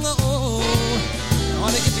you're young or old. I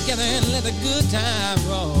want to get together and let a good time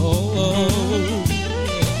roll.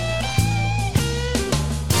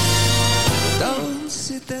 Don't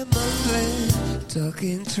sit there mumbling,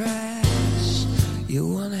 talking trash. You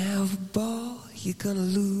wanna have a ball, you're gonna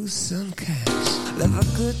lose some cash. Let the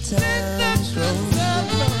good times roll.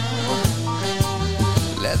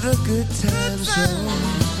 Let the good times roll.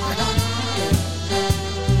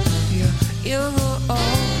 Young or old,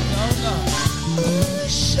 ooh,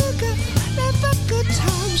 sugar, let the good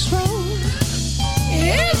times roll.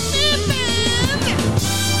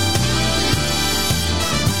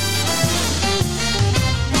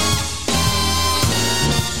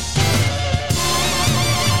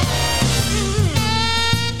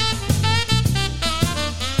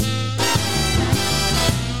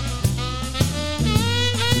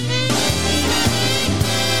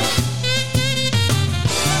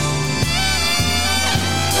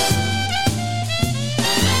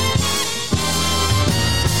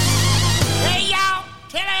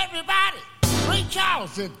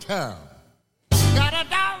 opposite town. Got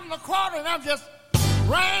 $1.25 and I'm just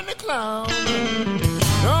ran the clown.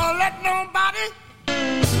 Don't let nobody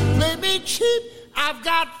play me cheap. I've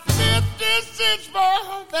got 50 cents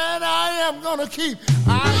more than I am gonna keep.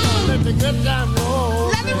 I'm gonna let the good time roll.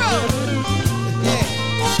 Let me roll.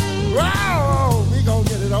 Yeah. Wow, we gonna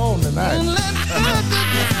get it on tonight.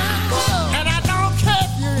 And I don't care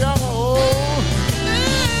if you're young or old.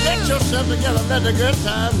 Get yourself together, let the good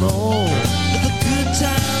time roll. Let the good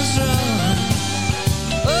times roll.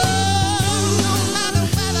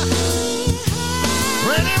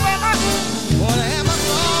 Ready, weather? Wanna have a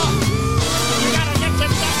ball? You gotta get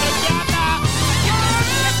yourself together. Get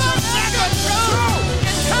yourself control.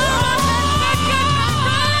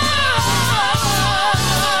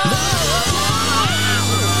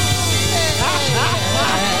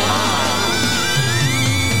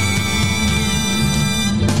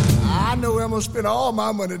 I know I'm gonna spend all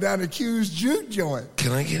my money down the Q's juke joint.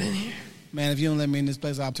 Can I get in here? Man, if you don't let me in this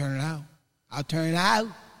place, I'll turn it out. I'll turn it out.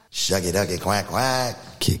 Shucky ducky quack quack.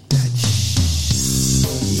 Kick that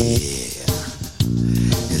Yeah.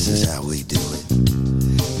 This is how we do it.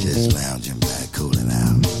 Just lounging back, cooling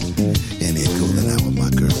out. And here cooling out with my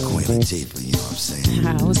girl Queen Latifah, you know what I'm saying?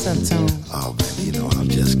 Hi, what's up, Tone? Oh, baby, you know I'm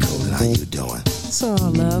just cooling. How you doing? It's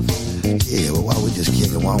all love. Yeah, well, why don't we just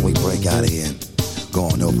kick it? Why don't we break out of here and go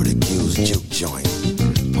on over to Q's juke joint?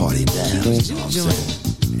 Party down, you know what I'm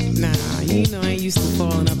saying? Nah, you know I ain't used to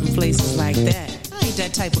falling up in places like that. I ain't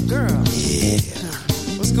that type of girl. Yeah.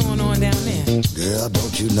 What's going on down there? Girl,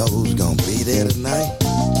 don't you know who's gonna be there tonight?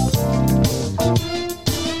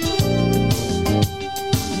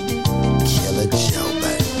 Killer Joe,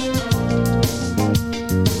 baby.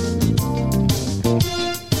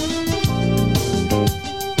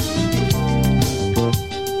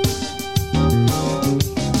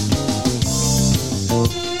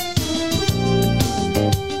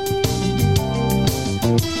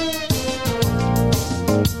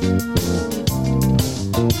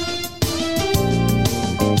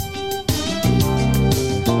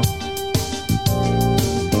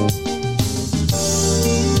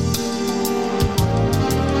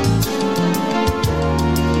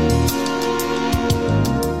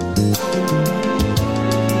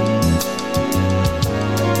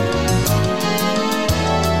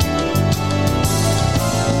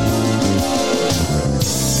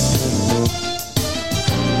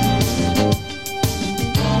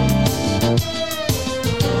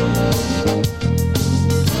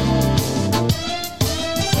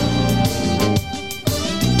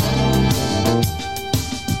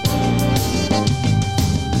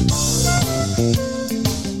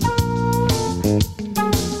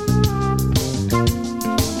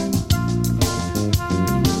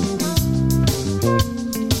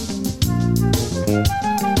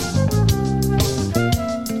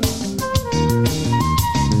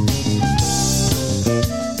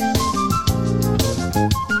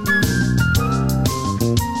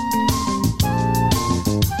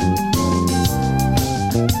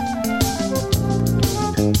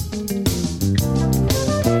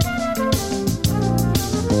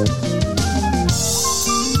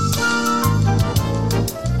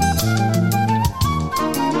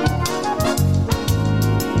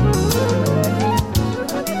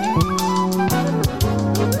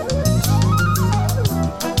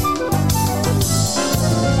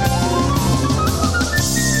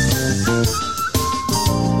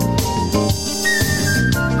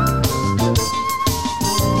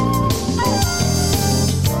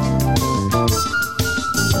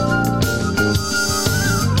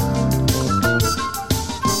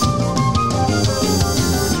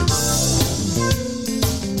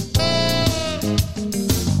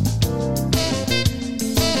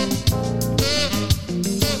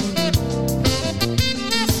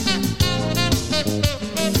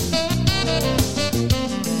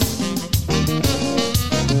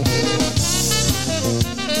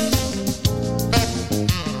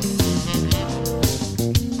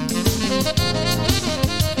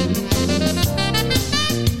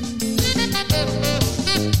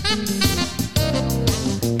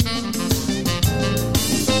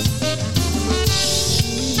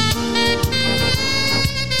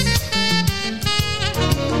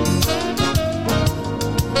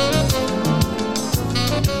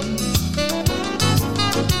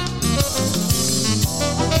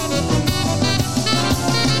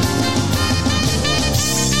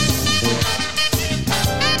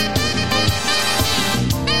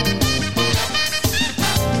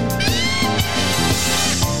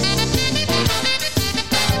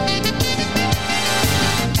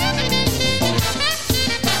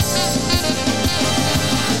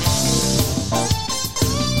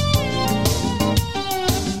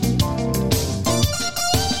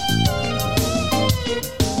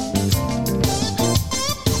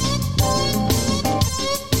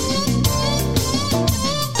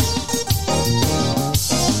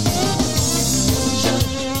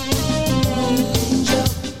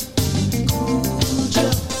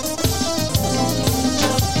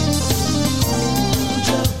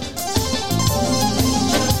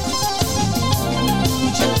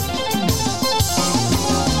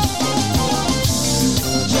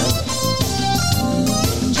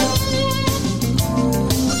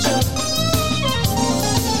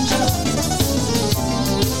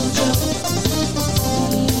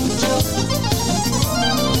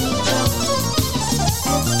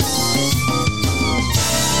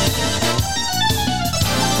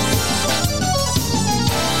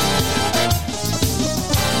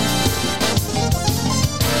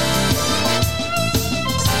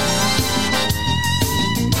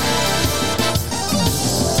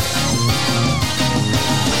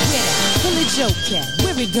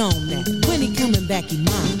 gone now? When he coming back in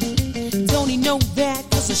mine? Don't he know that?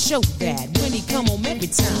 Cause I show that when he come home every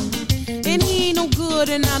time. And he ain't no good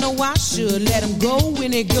and I know I should let him go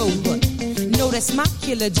when it go. But no, that's my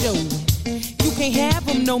Killer Joe. You can't have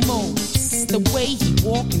him no more. It's the way he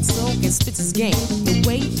walk and talk and spits his game. The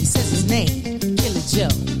way he says his name. Killer Joe.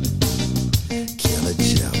 Killer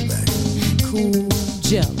Joe, baby. Cool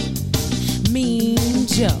Joe. Mean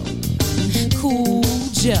Joe. Cool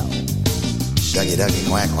Joe. Shuggy duggy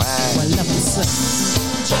quack quack. I love you so.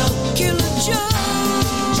 Joe. Killer Joe.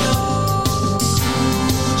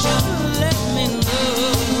 Let me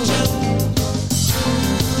know.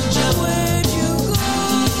 Joe, where'd you go?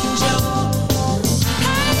 Joe,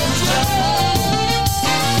 hey Joe.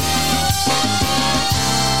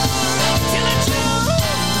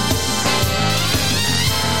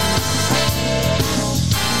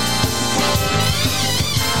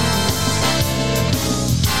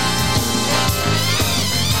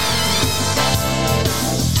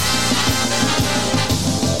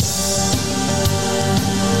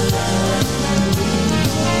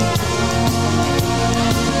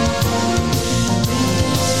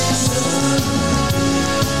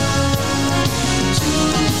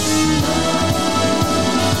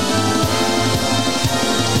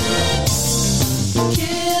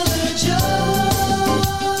 Killer Joe.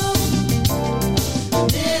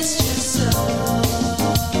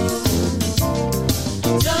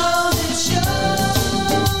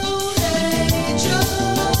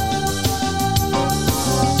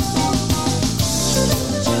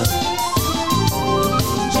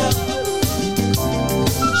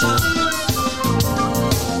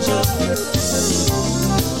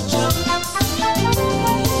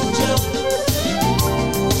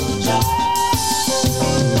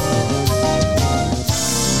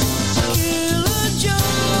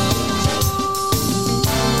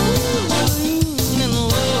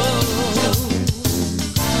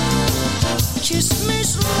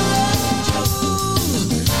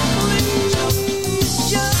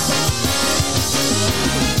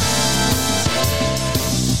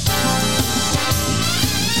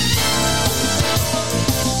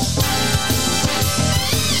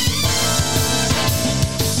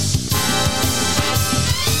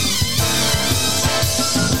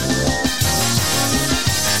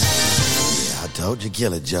 Told you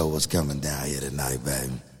Killer Joe was coming down here tonight,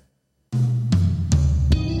 baby.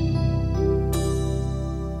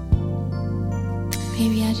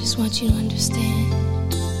 Baby, I just want you to understand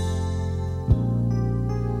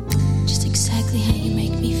just exactly how you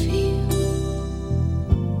make me feel.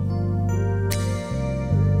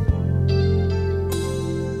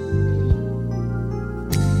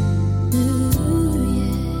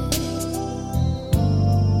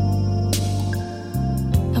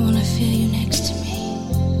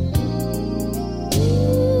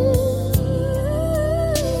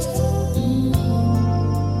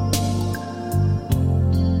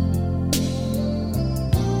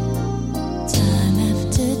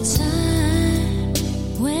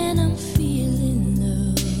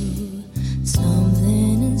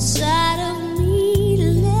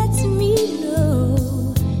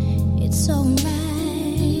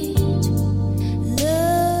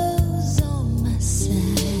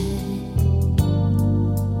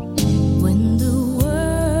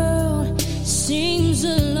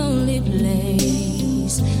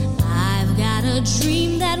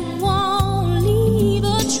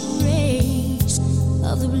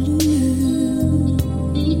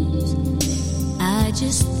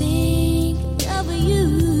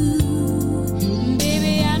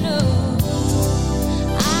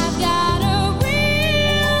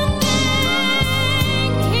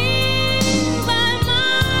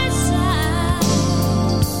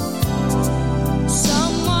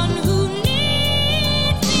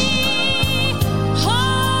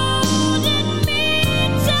 Holding me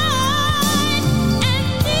down.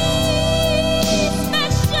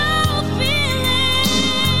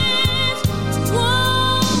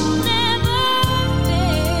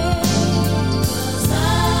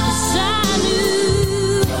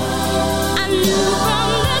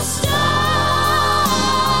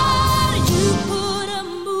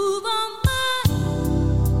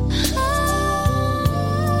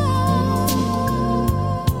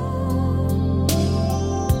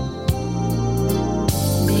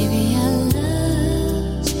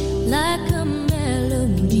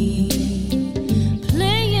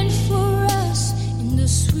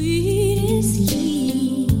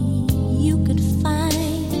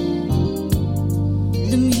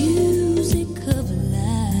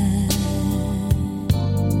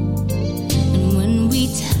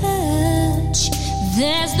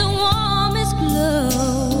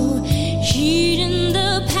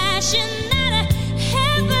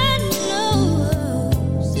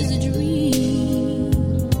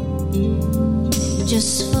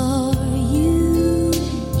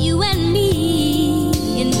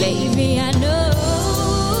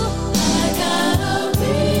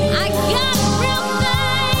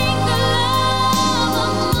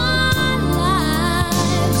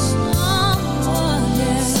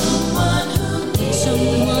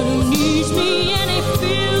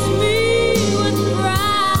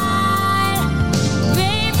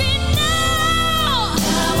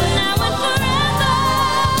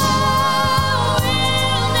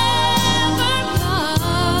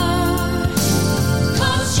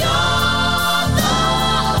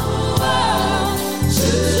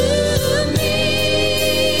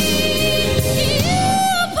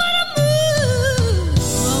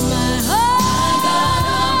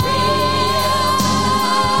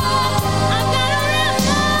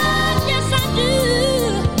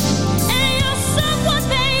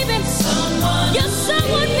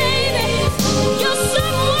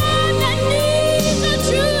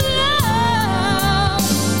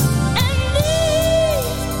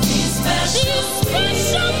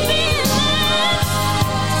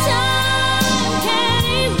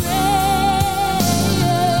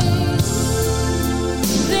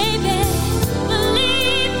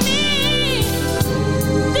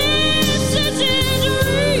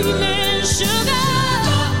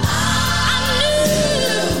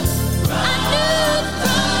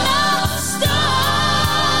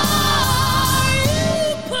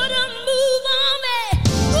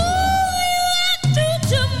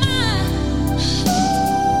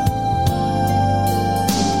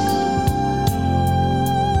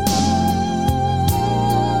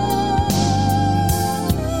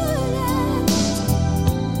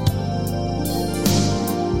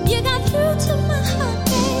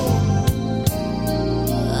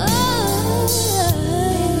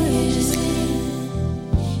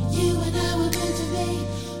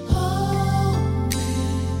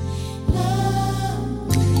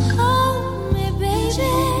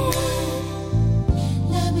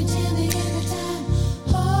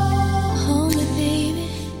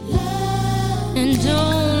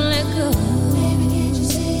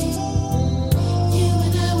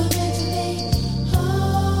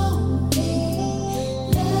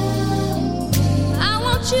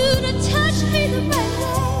 you to touch me the right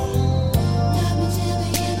way. Love me till the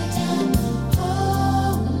end of time.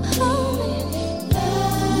 Hold me,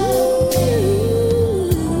 love me.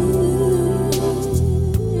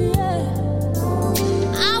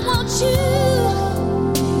 I want you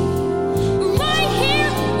right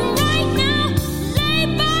here, right now. Lay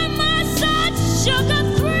by my side, sugar,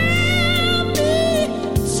 thrill me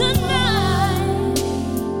tonight.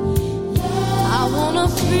 I wanna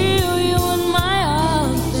feel you in my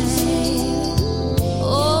arms, babe.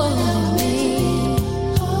 Oh, me.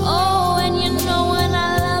 Oh, and you know when I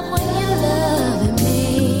love when you're loving me.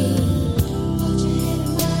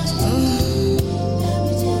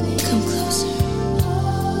 Come closer.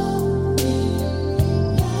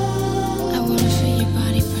 I wanna feel your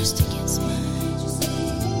body pressed against mine.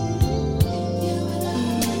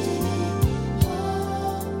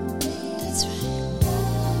 That's right.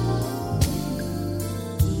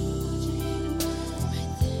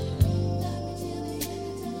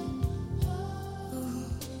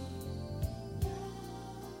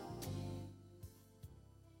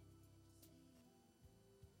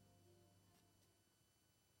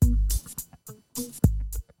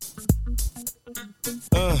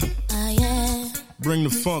 Bring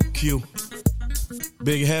the funk, Q.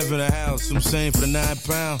 Big head in the house, I'm saying for the 9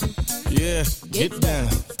 pound. Yeah, get down.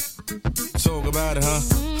 Talk about it, huh?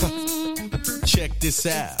 Check this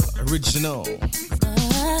out, original.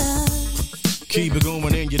 Keep it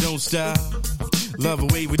going and you don't stop. Love the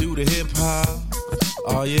way we do the hip hop.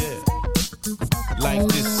 Oh yeah, like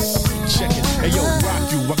this. Check it. Hey yo,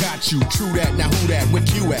 rock you, I got you. True that. Now who that? Where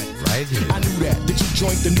Q at? Right here. I knew that. Did you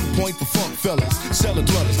joint the new point for funk fellas? Cellar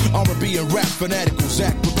dwellers, R&B and rap fanaticals,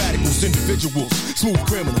 acrobaticals, individuals, smooth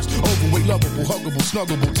criminals, overweight, lovable, huggable,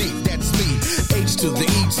 snuggable, deep. That's me. H to the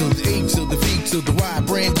E to the A to the V to the Y.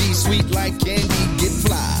 Brandy, sweet like candy, get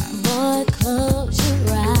fly. Boy, close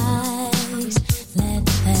your eyes. Let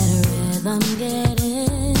that rhythm get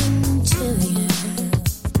into you.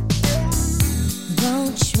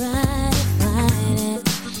 Don't try to fight it.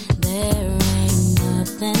 There ain't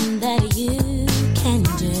nothing that you can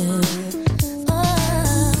do.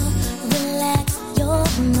 Oh, relax your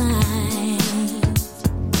mind.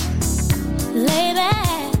 Lay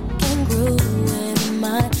back and groove with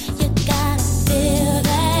mine. You gotta feel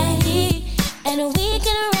that heat, and we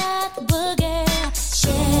can rock the boogie.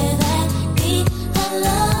 Share that beat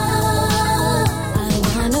alone. I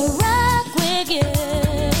wanna rock with you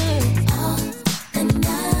all the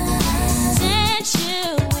night. Since you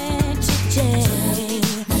went today,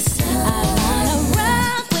 I wanna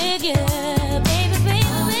rock with you, baby,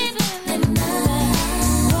 baby, baby.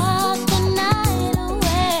 Rock the night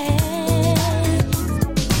away.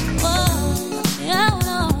 Oh, out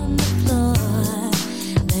on the floor,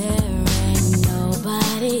 there ain't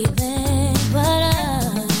nobody there but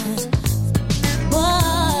us.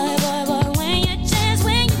 Boy, boy, boy, when you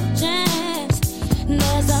dance,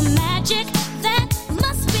 there's a magic that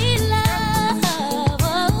must be love.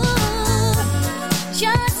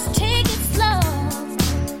 Just take it slow.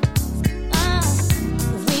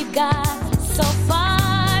 We've got so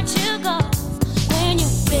far to go. When you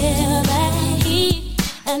feel that heat,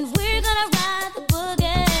 and we're gonna ride the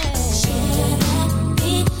boogie. Share that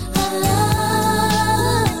beat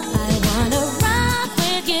alone. I wanna rock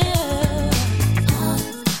with you all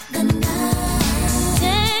the night.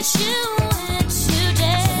 Since you went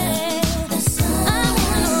today, I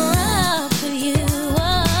wanna rock with you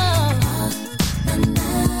all the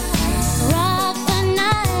night. Rock the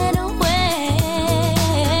night away.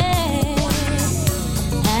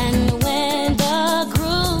 And when the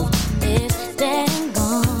groove is dead and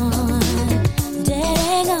gone,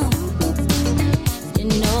 you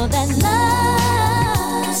know that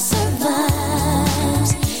love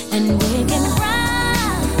survives, and we can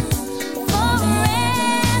ride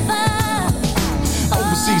forever.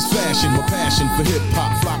 Overseas fashion, my passion for hip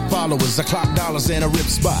hop. Flock followers, I clock dollars and I rip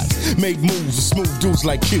spots. Make moves with smooth dudes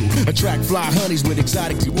like you. Attract fly honeys with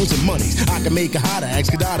exotic jewels and monies. I can make a hotter,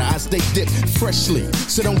 ask Kadada. I stay dipped freshly,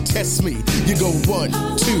 so don't test me. You go 1,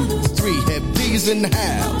 2, 3, have these in the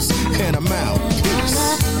house, and I'm out. Peace.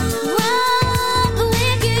 Rock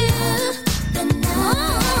with you,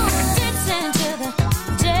 dancing to the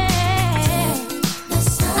day.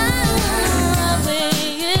 I rock with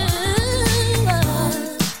you,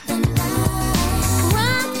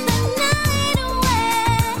 rock the night away.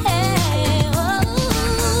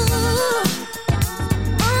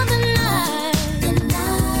 All the night,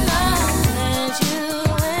 since you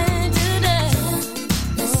went today.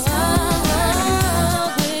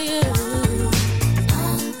 Rock with you.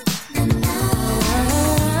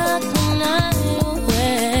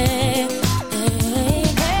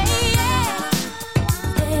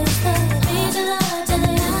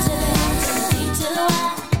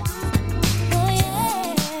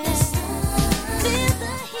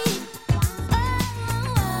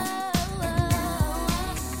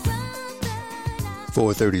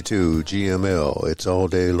 432 GML. It's all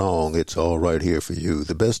day long. It's all right here for you.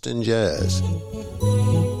 The best in jazz.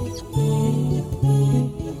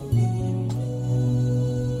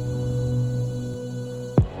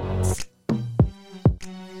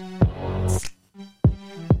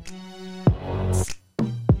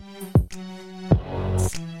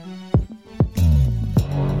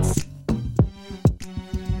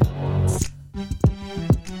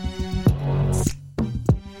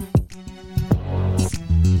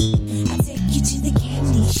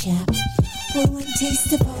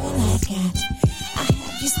 Taste of all I got. I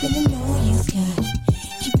have you spending all you got.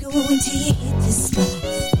 Keep going till you hit the spot.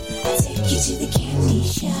 I'll take you to the candy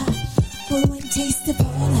shop. For one taste of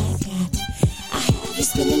all I got. I have you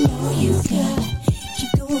spending all you got.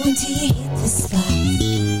 Keep going till you hit the spot.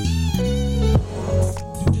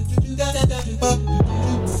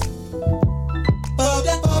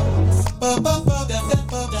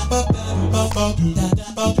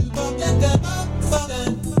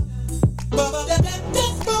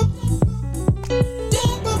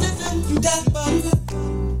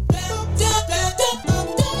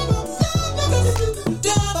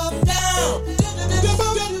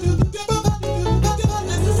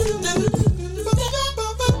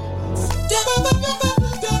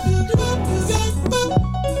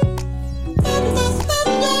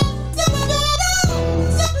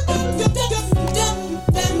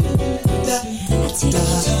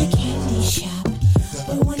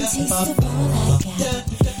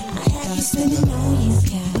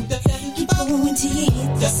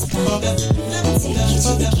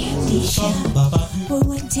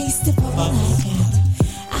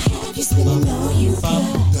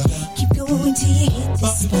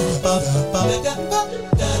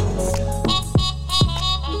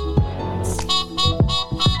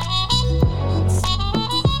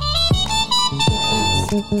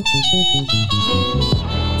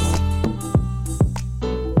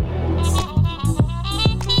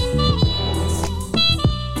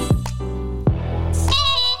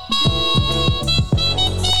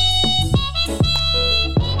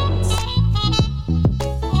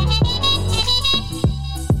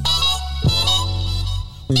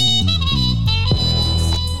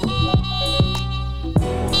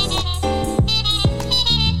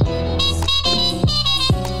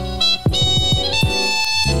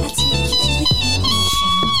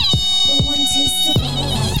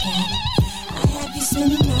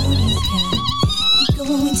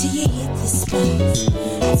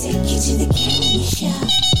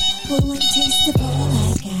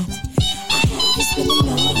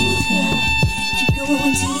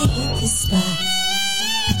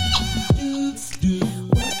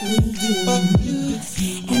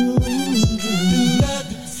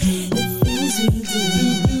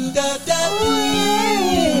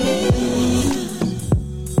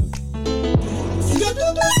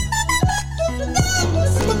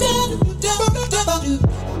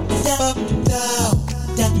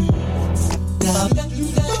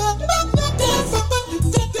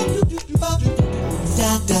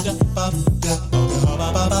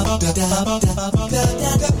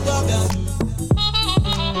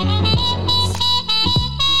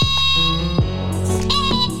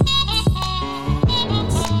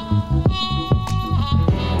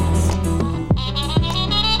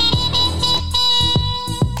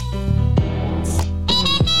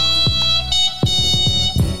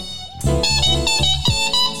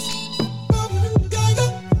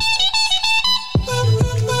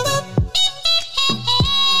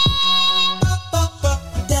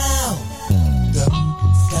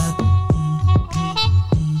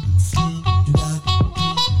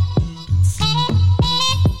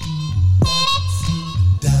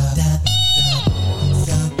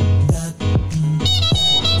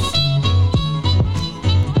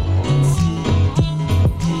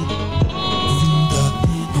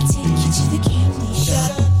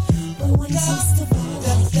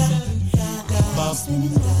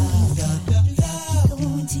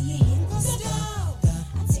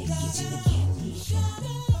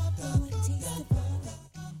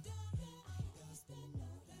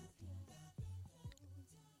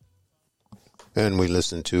 And we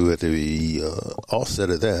listened to, at the offset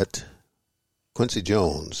of that, Quincy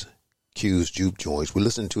Jones, Q's Juke Joints. We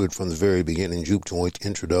listened to it from the very beginning, Juke Joint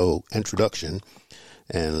introduction.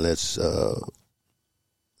 And let's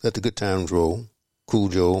let the good times roll. Cool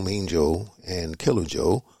Joe, Mean Joe, and Killer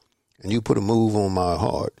Joe. And you put a move on my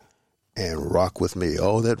heart and rock with me.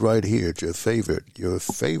 All that right here at your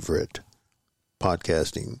favorite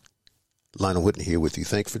podcasting. Lionel Whitney here with you.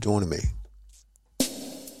 Thanks for joining me.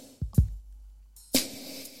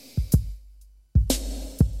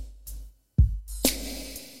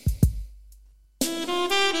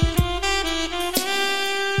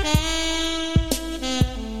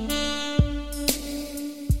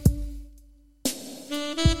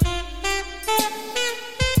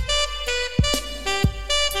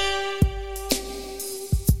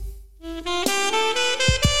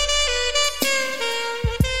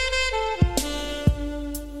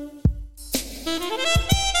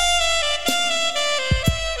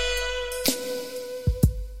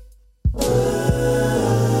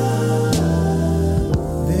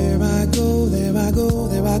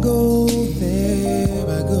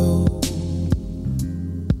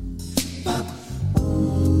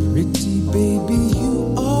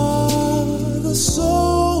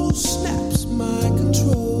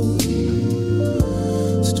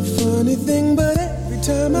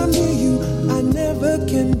 never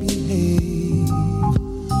can behave.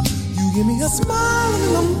 You give me a smile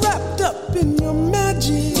and I'm wrapped up in your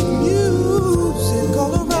magic music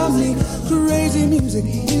all around me. Crazy music,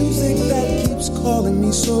 music that keeps calling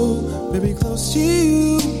me so very close to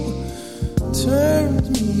you. Turns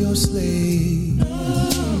me your slave.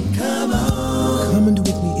 Come on, come and do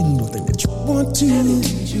with me anything that you want to.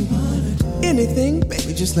 Anything,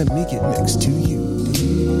 baby, just let me get next to you.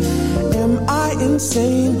 Am I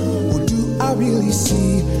insane, or do I really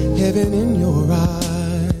see heaven in your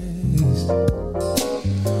eyes?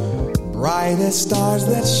 Bright as stars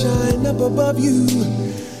that shine up above you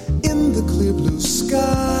in the clear blue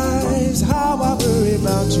skies. How I worry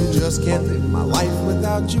about you, just can't live my life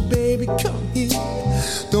without you, baby. Come here,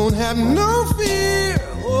 don't have no fear.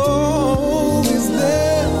 Oh, is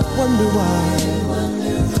there? Wonder why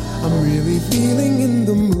I'm really feeling in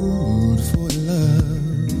the mood for love.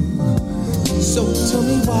 So tell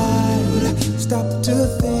me why would I stop to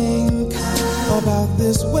think about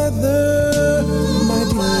this weather, my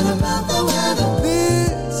dear?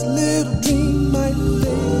 This little dream might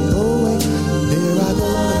fade away. There I go,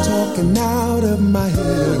 talking out of my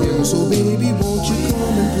head again. So baby, won't you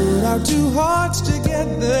come and put our two hearts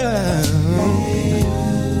together?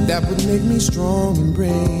 That would make me strong and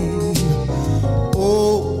brave.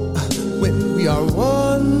 Oh, when we are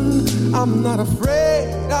one, I'm not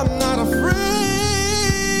afraid, I'm not afraid.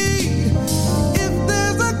 If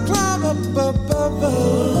there's a cloud up above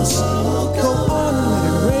us, go on and let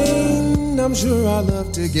it rain. I'm sure our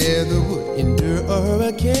love together would endure a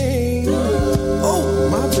hurricane. Oh,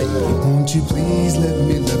 my baby, won't you please let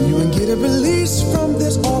me love you and get a release from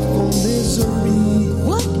this awful misery?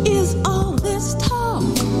 What is all this talk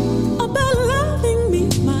about loving me,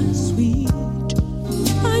 my sweet?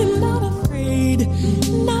 I'm not afraid,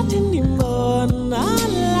 not anymore, not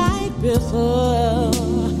like before.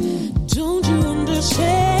 Don't you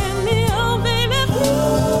understand me, oh baby,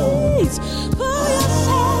 please? Pull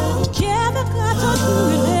yourself together, got to do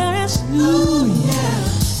it very soon. Oh, yeah.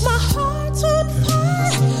 My heart's on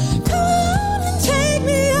fire, come on and take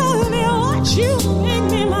me out of here. What you make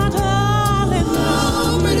me, my darling.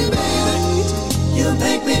 Oh, pretty baby, you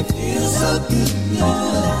make me feel so good.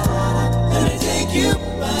 Let me take you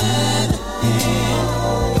by the hand.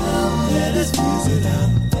 Come, let us visit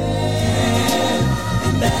out there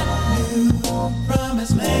in that new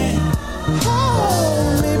promised land.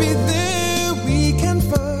 Oh, maybe there we can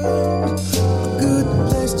find a good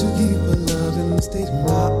place to keep a loving state of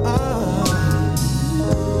mind.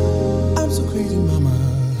 I'm so crazy, mama.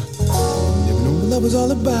 Never know what love was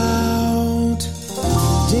all about.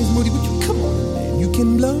 James Moody, would you come on, man? You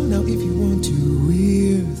can blow now if you want to.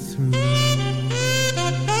 We're through.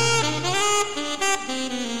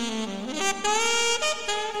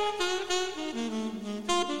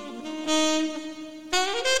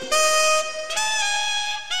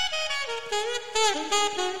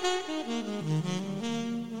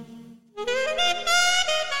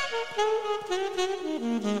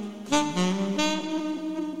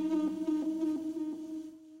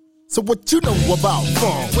 So what you know about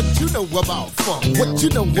funk? What you know about funk? What you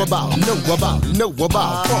know about funk?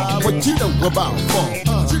 What you know about funk?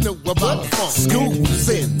 What you know about funk? Schools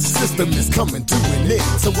and system is coming to an end.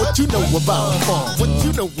 So what you know about funk? What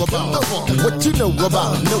you know about funk? What you know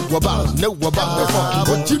about the funk?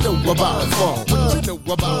 What you know about funk? What you know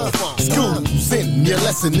about funk? Schools and your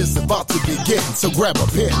lesson is about to begin. So grab a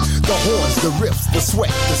pen, the horns, the riffs, the sweat,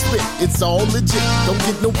 the spit. It's all legit. Don't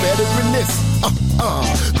get no better than this.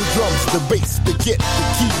 The drums, the bass, the get, the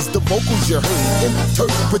keys, the vocals you heard.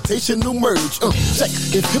 Interpretation will merge. Check.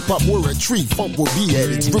 If hip-hop were a tree, funk would be at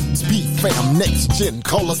its roots. Be fam, next gen,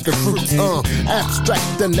 call us the fruits.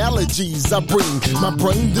 Abstract analogies, I bring my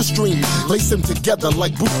brain to stream. Lace them together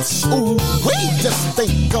like boots. Ooh, wait, just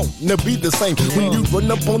ain't gonna be the same. When you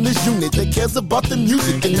run up on this unit that cares about the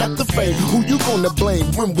music and not the fame. Who you gonna blame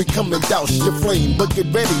when we come and douse your flame? But get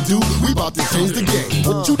ready, dude, we about to change the game.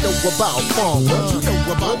 What you know about funk? What you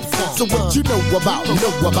know about funk? So what you know about funk?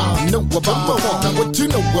 What you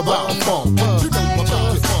know about funk? What you know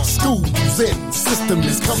about funk? Schools and system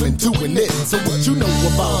is coming to an end. So what you know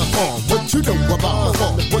about funk? What you know about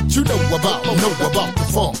funk? What you know about the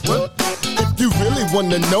funk? If you really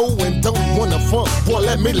wanna know and don't wanna funk, boy,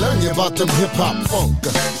 let me learn you about them hip hop funk.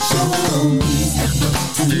 Show me, step up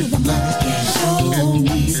to the mic. Show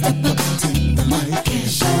me, step up to the mic.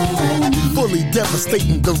 Fully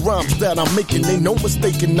devastating the rhymes that I'm making. Ain't no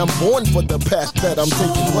mistaking, I'm born for the path that I'm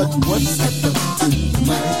taking. What? Step up to the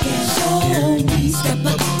mic. Show me, step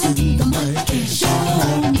up to the mic. Show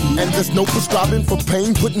me. And the There's no prescribing for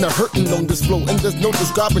pain, putting a hurting on this flow. And there's no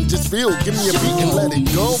describing, just feel. Give me a beat and let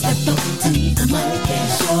it go. Step up to the mic and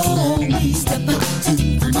show me. Step up to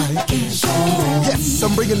the mic and show me. Yes,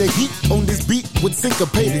 I'm bringing the heat on this beat with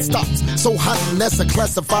syncopated stops. So hot and that's a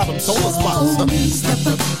classified on solar spots. Step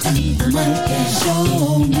up to the mic and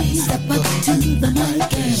show me. Step up to the mic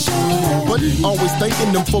and show me. But always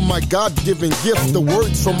thanking them for my God-given gift. The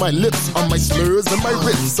words from my lips are my slurs and my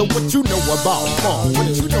riffs. So what you know about funk? What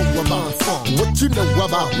you know about funk? What you know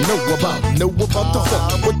about the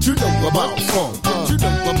funk? What you know about funk? What you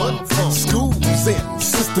know about funk? School's in,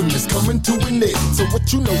 system is coming to an end. So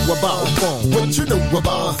what you know about funk? What you know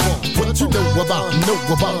about funk? What you know about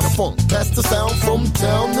the funk? Pass the sound from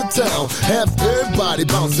town to town. Have everybody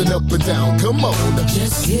bouncing up and down. Come on,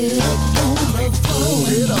 just get up on the floor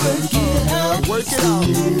and work it out. Work it out.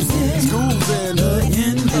 School's in. The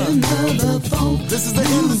ending of the funk. This is the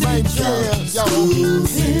end of my jam, y'all.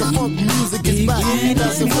 The funk music is back.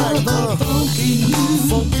 That's a fact. Funky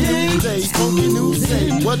new day, funky new day.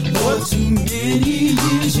 What? For too many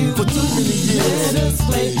years you for too many years. Let us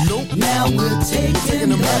play. Nope. Now we're taking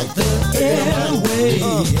back the airway.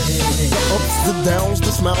 The ups, the downs,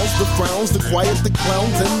 the smiles, the frowns, the quiet, the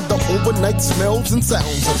clowns, and the overnight smells and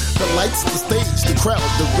sounds. The lights, the stage, the crowd,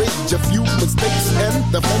 the rage, a few mistakes,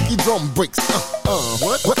 and the funky drum breaks.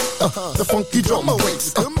 What? The funky drum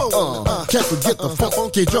breaks. Can't forget the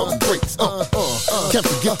funky drum breaks. Can't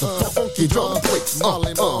forget the funky drum breaks.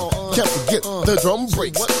 Can't forget the drum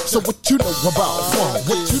breaks. So what you know about funk?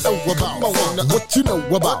 What you know about funk? What you know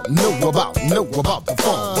about the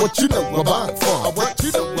funk? What you know about funk? What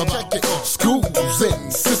you know about it? School's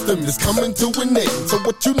in, system is coming to an end. So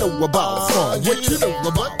what you know about funk? What you know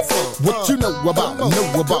about funk? What you know about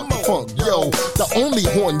the funk? Yo, the only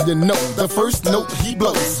horn you know, the first note he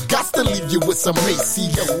blows. Got to leave you with some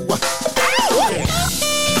Maceo.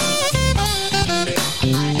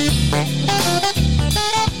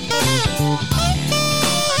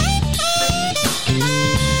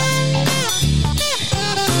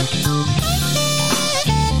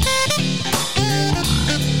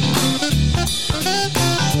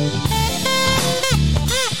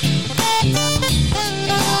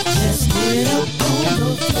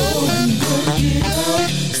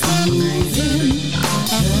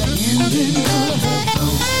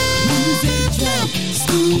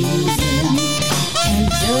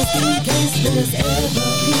 Just in case there's ever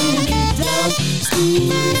any doubt, Susan,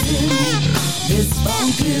 this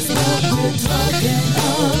funk is what we're talking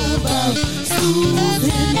about.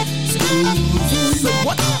 Susan, so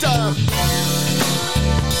what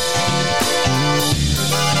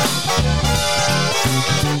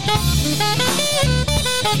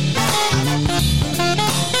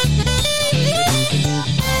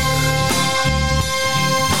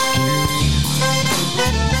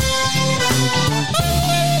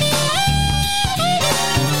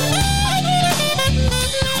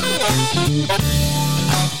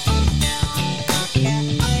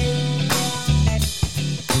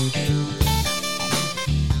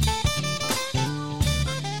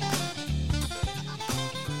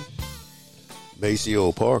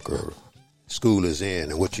Maceo Parker, School is In,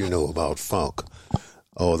 and what you know about funk.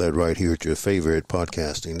 All that right here at your favorite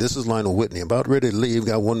podcasting. This is Lionel Whitney. About ready to leave.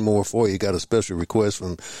 Got one more for you. Got a special request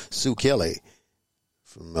from Sue Kelly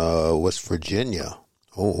from West Virginia.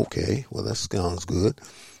 Oh, okay. Well, that sounds good.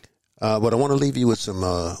 But I want to leave you with some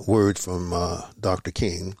words from Dr.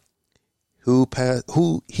 King.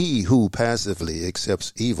 He who passively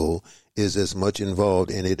accepts evil is as much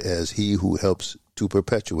involved in it as he who helps to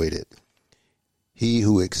perpetuate it. He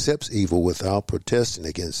who accepts evil without protesting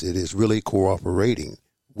against it is really cooperating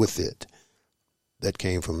with it. That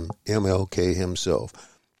came from MLK himself.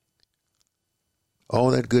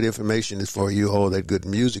 All that good information is for you. All that good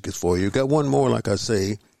music is for you. Got one more, like I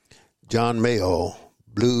say. John Mayall,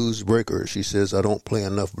 Blues Breaker. She says I don't play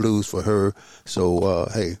enough blues for her. So,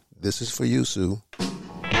 hey, this is for you, Sue.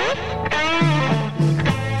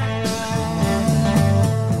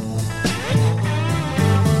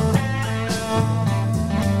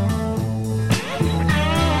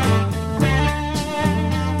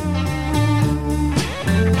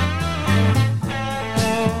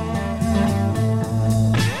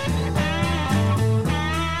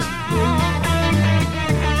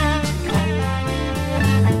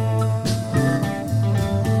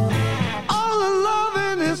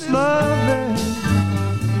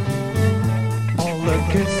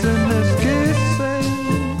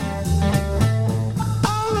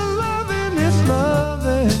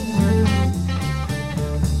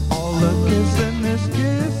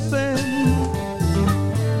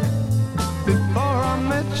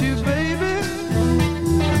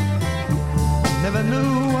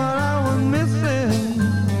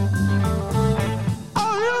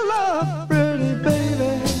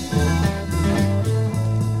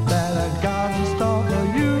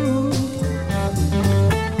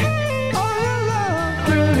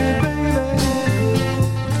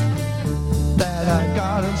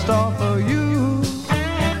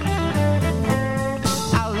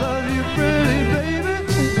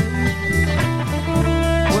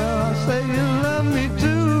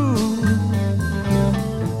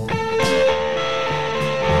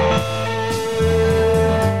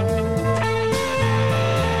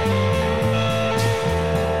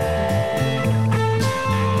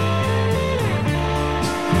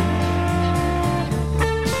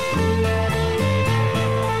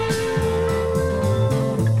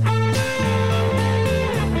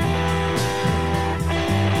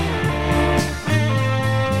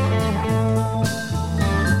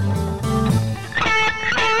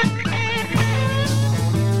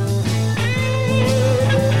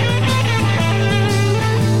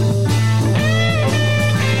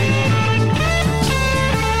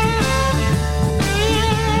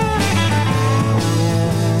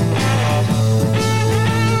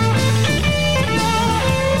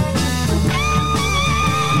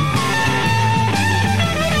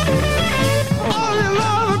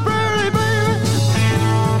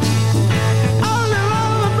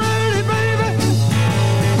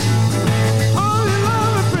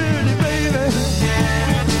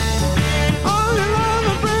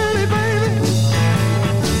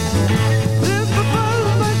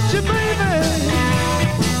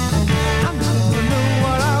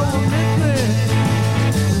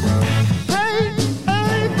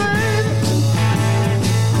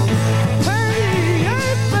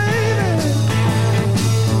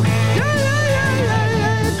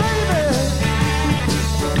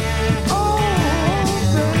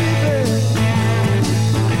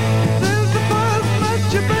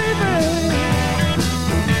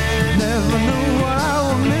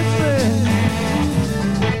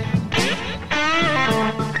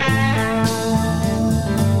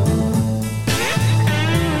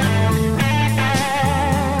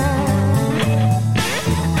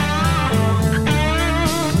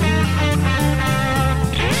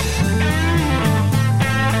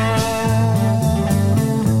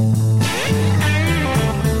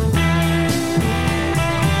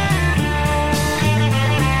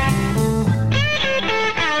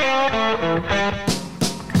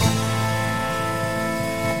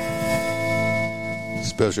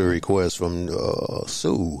 special request from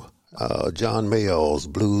Sue. John Mayall's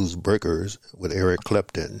Blues Breakers with Eric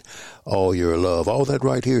Clapton. All Your Love. All that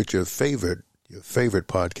right here at your favorite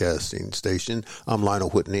podcasting station. I'm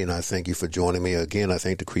Lionel Whitney, and I thank you for joining me. Again, I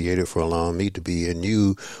thank the Creator for allowing me to be in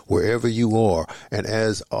you wherever you are. And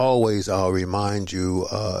as always, I'll remind you,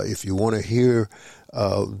 if you want to hear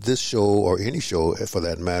this show or any show for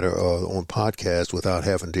that matter on podcast without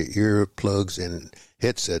having the earplugs and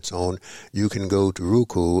headsets on, you can go to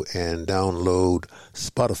Roku and download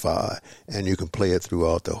Spotify, and you can play it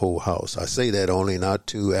throughout the whole house. I say that only not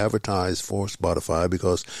to advertise for Spotify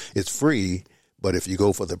because it's free, but if you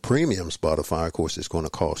go for the premium Spotify, of course, it's going to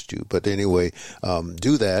cost you. But anyway,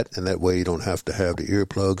 do that, and that way you don't have to have the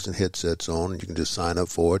earplugs and headsets on. You can just sign up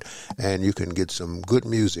for it, and you can get some good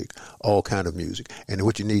music, all kind of music. And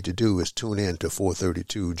what you need to do is tune in to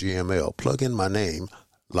 432 GML. Plug in my name,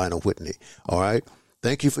 Lionel Whitney. All right?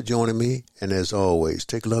 Thank you for joining me, and as always,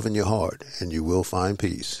 take love in your heart, and you will find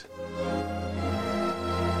peace.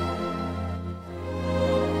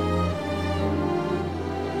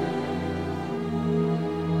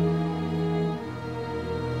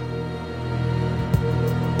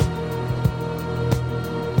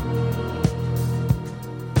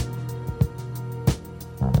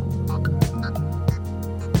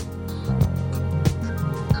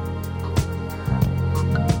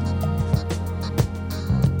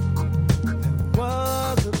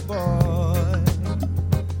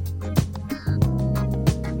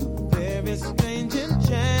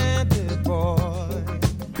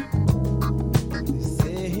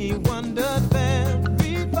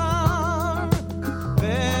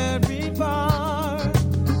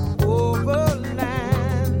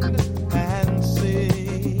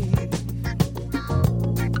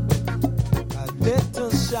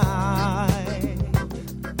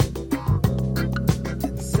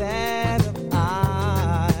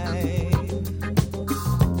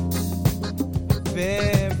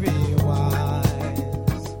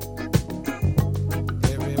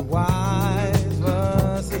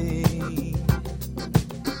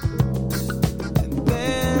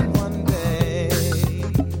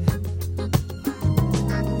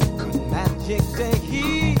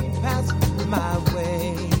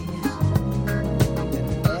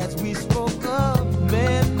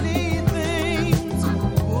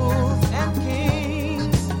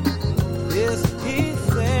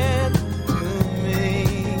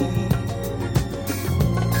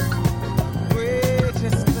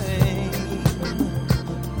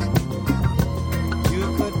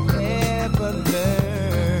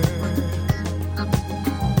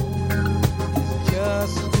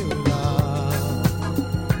 Just to love.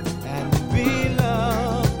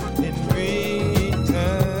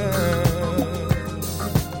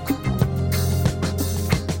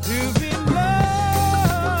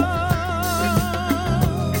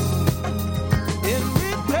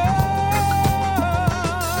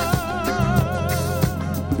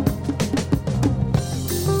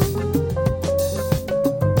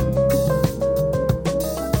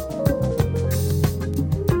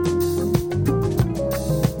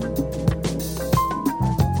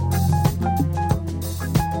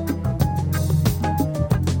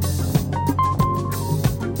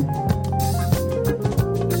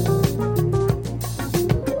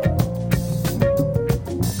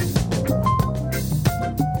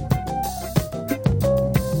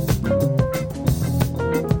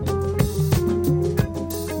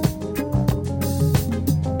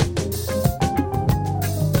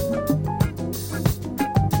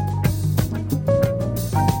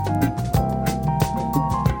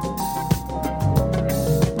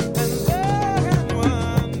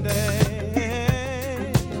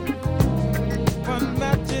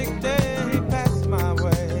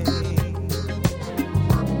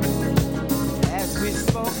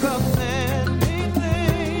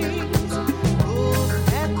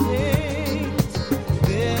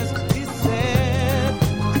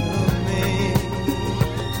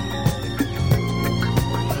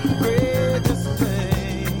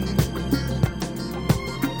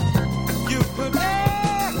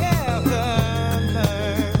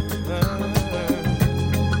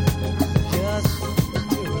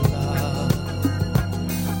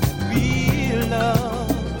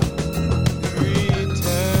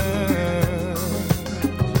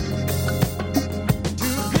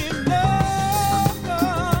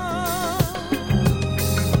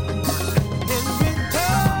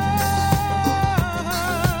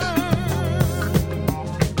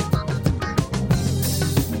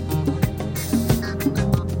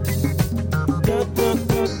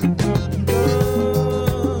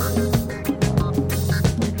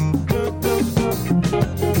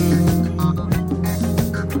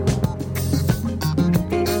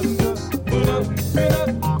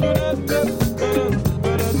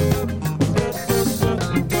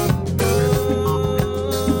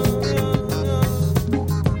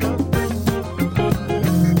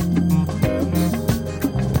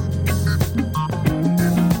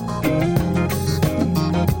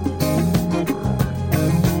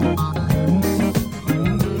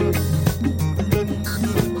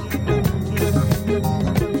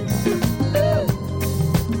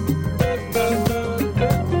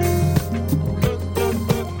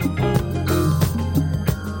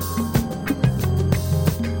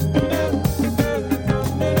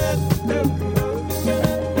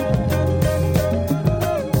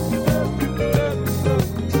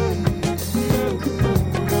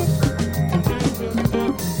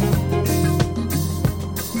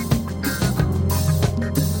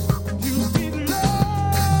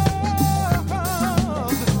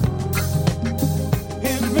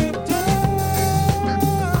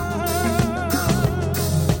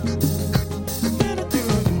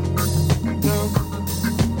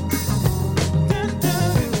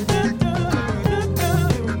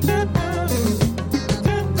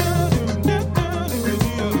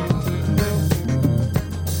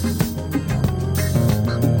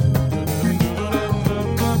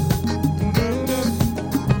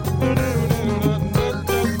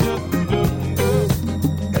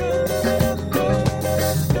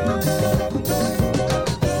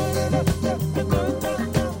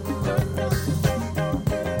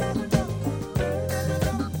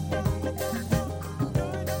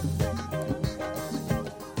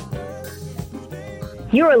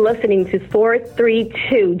 You are listening to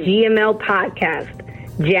 432 GML Podcast,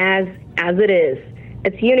 Jazz as it is.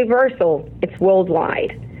 It's universal, it's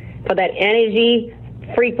worldwide. For that energy,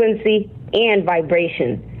 frequency, and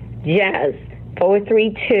vibration. Jazz,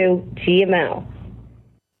 432 GML.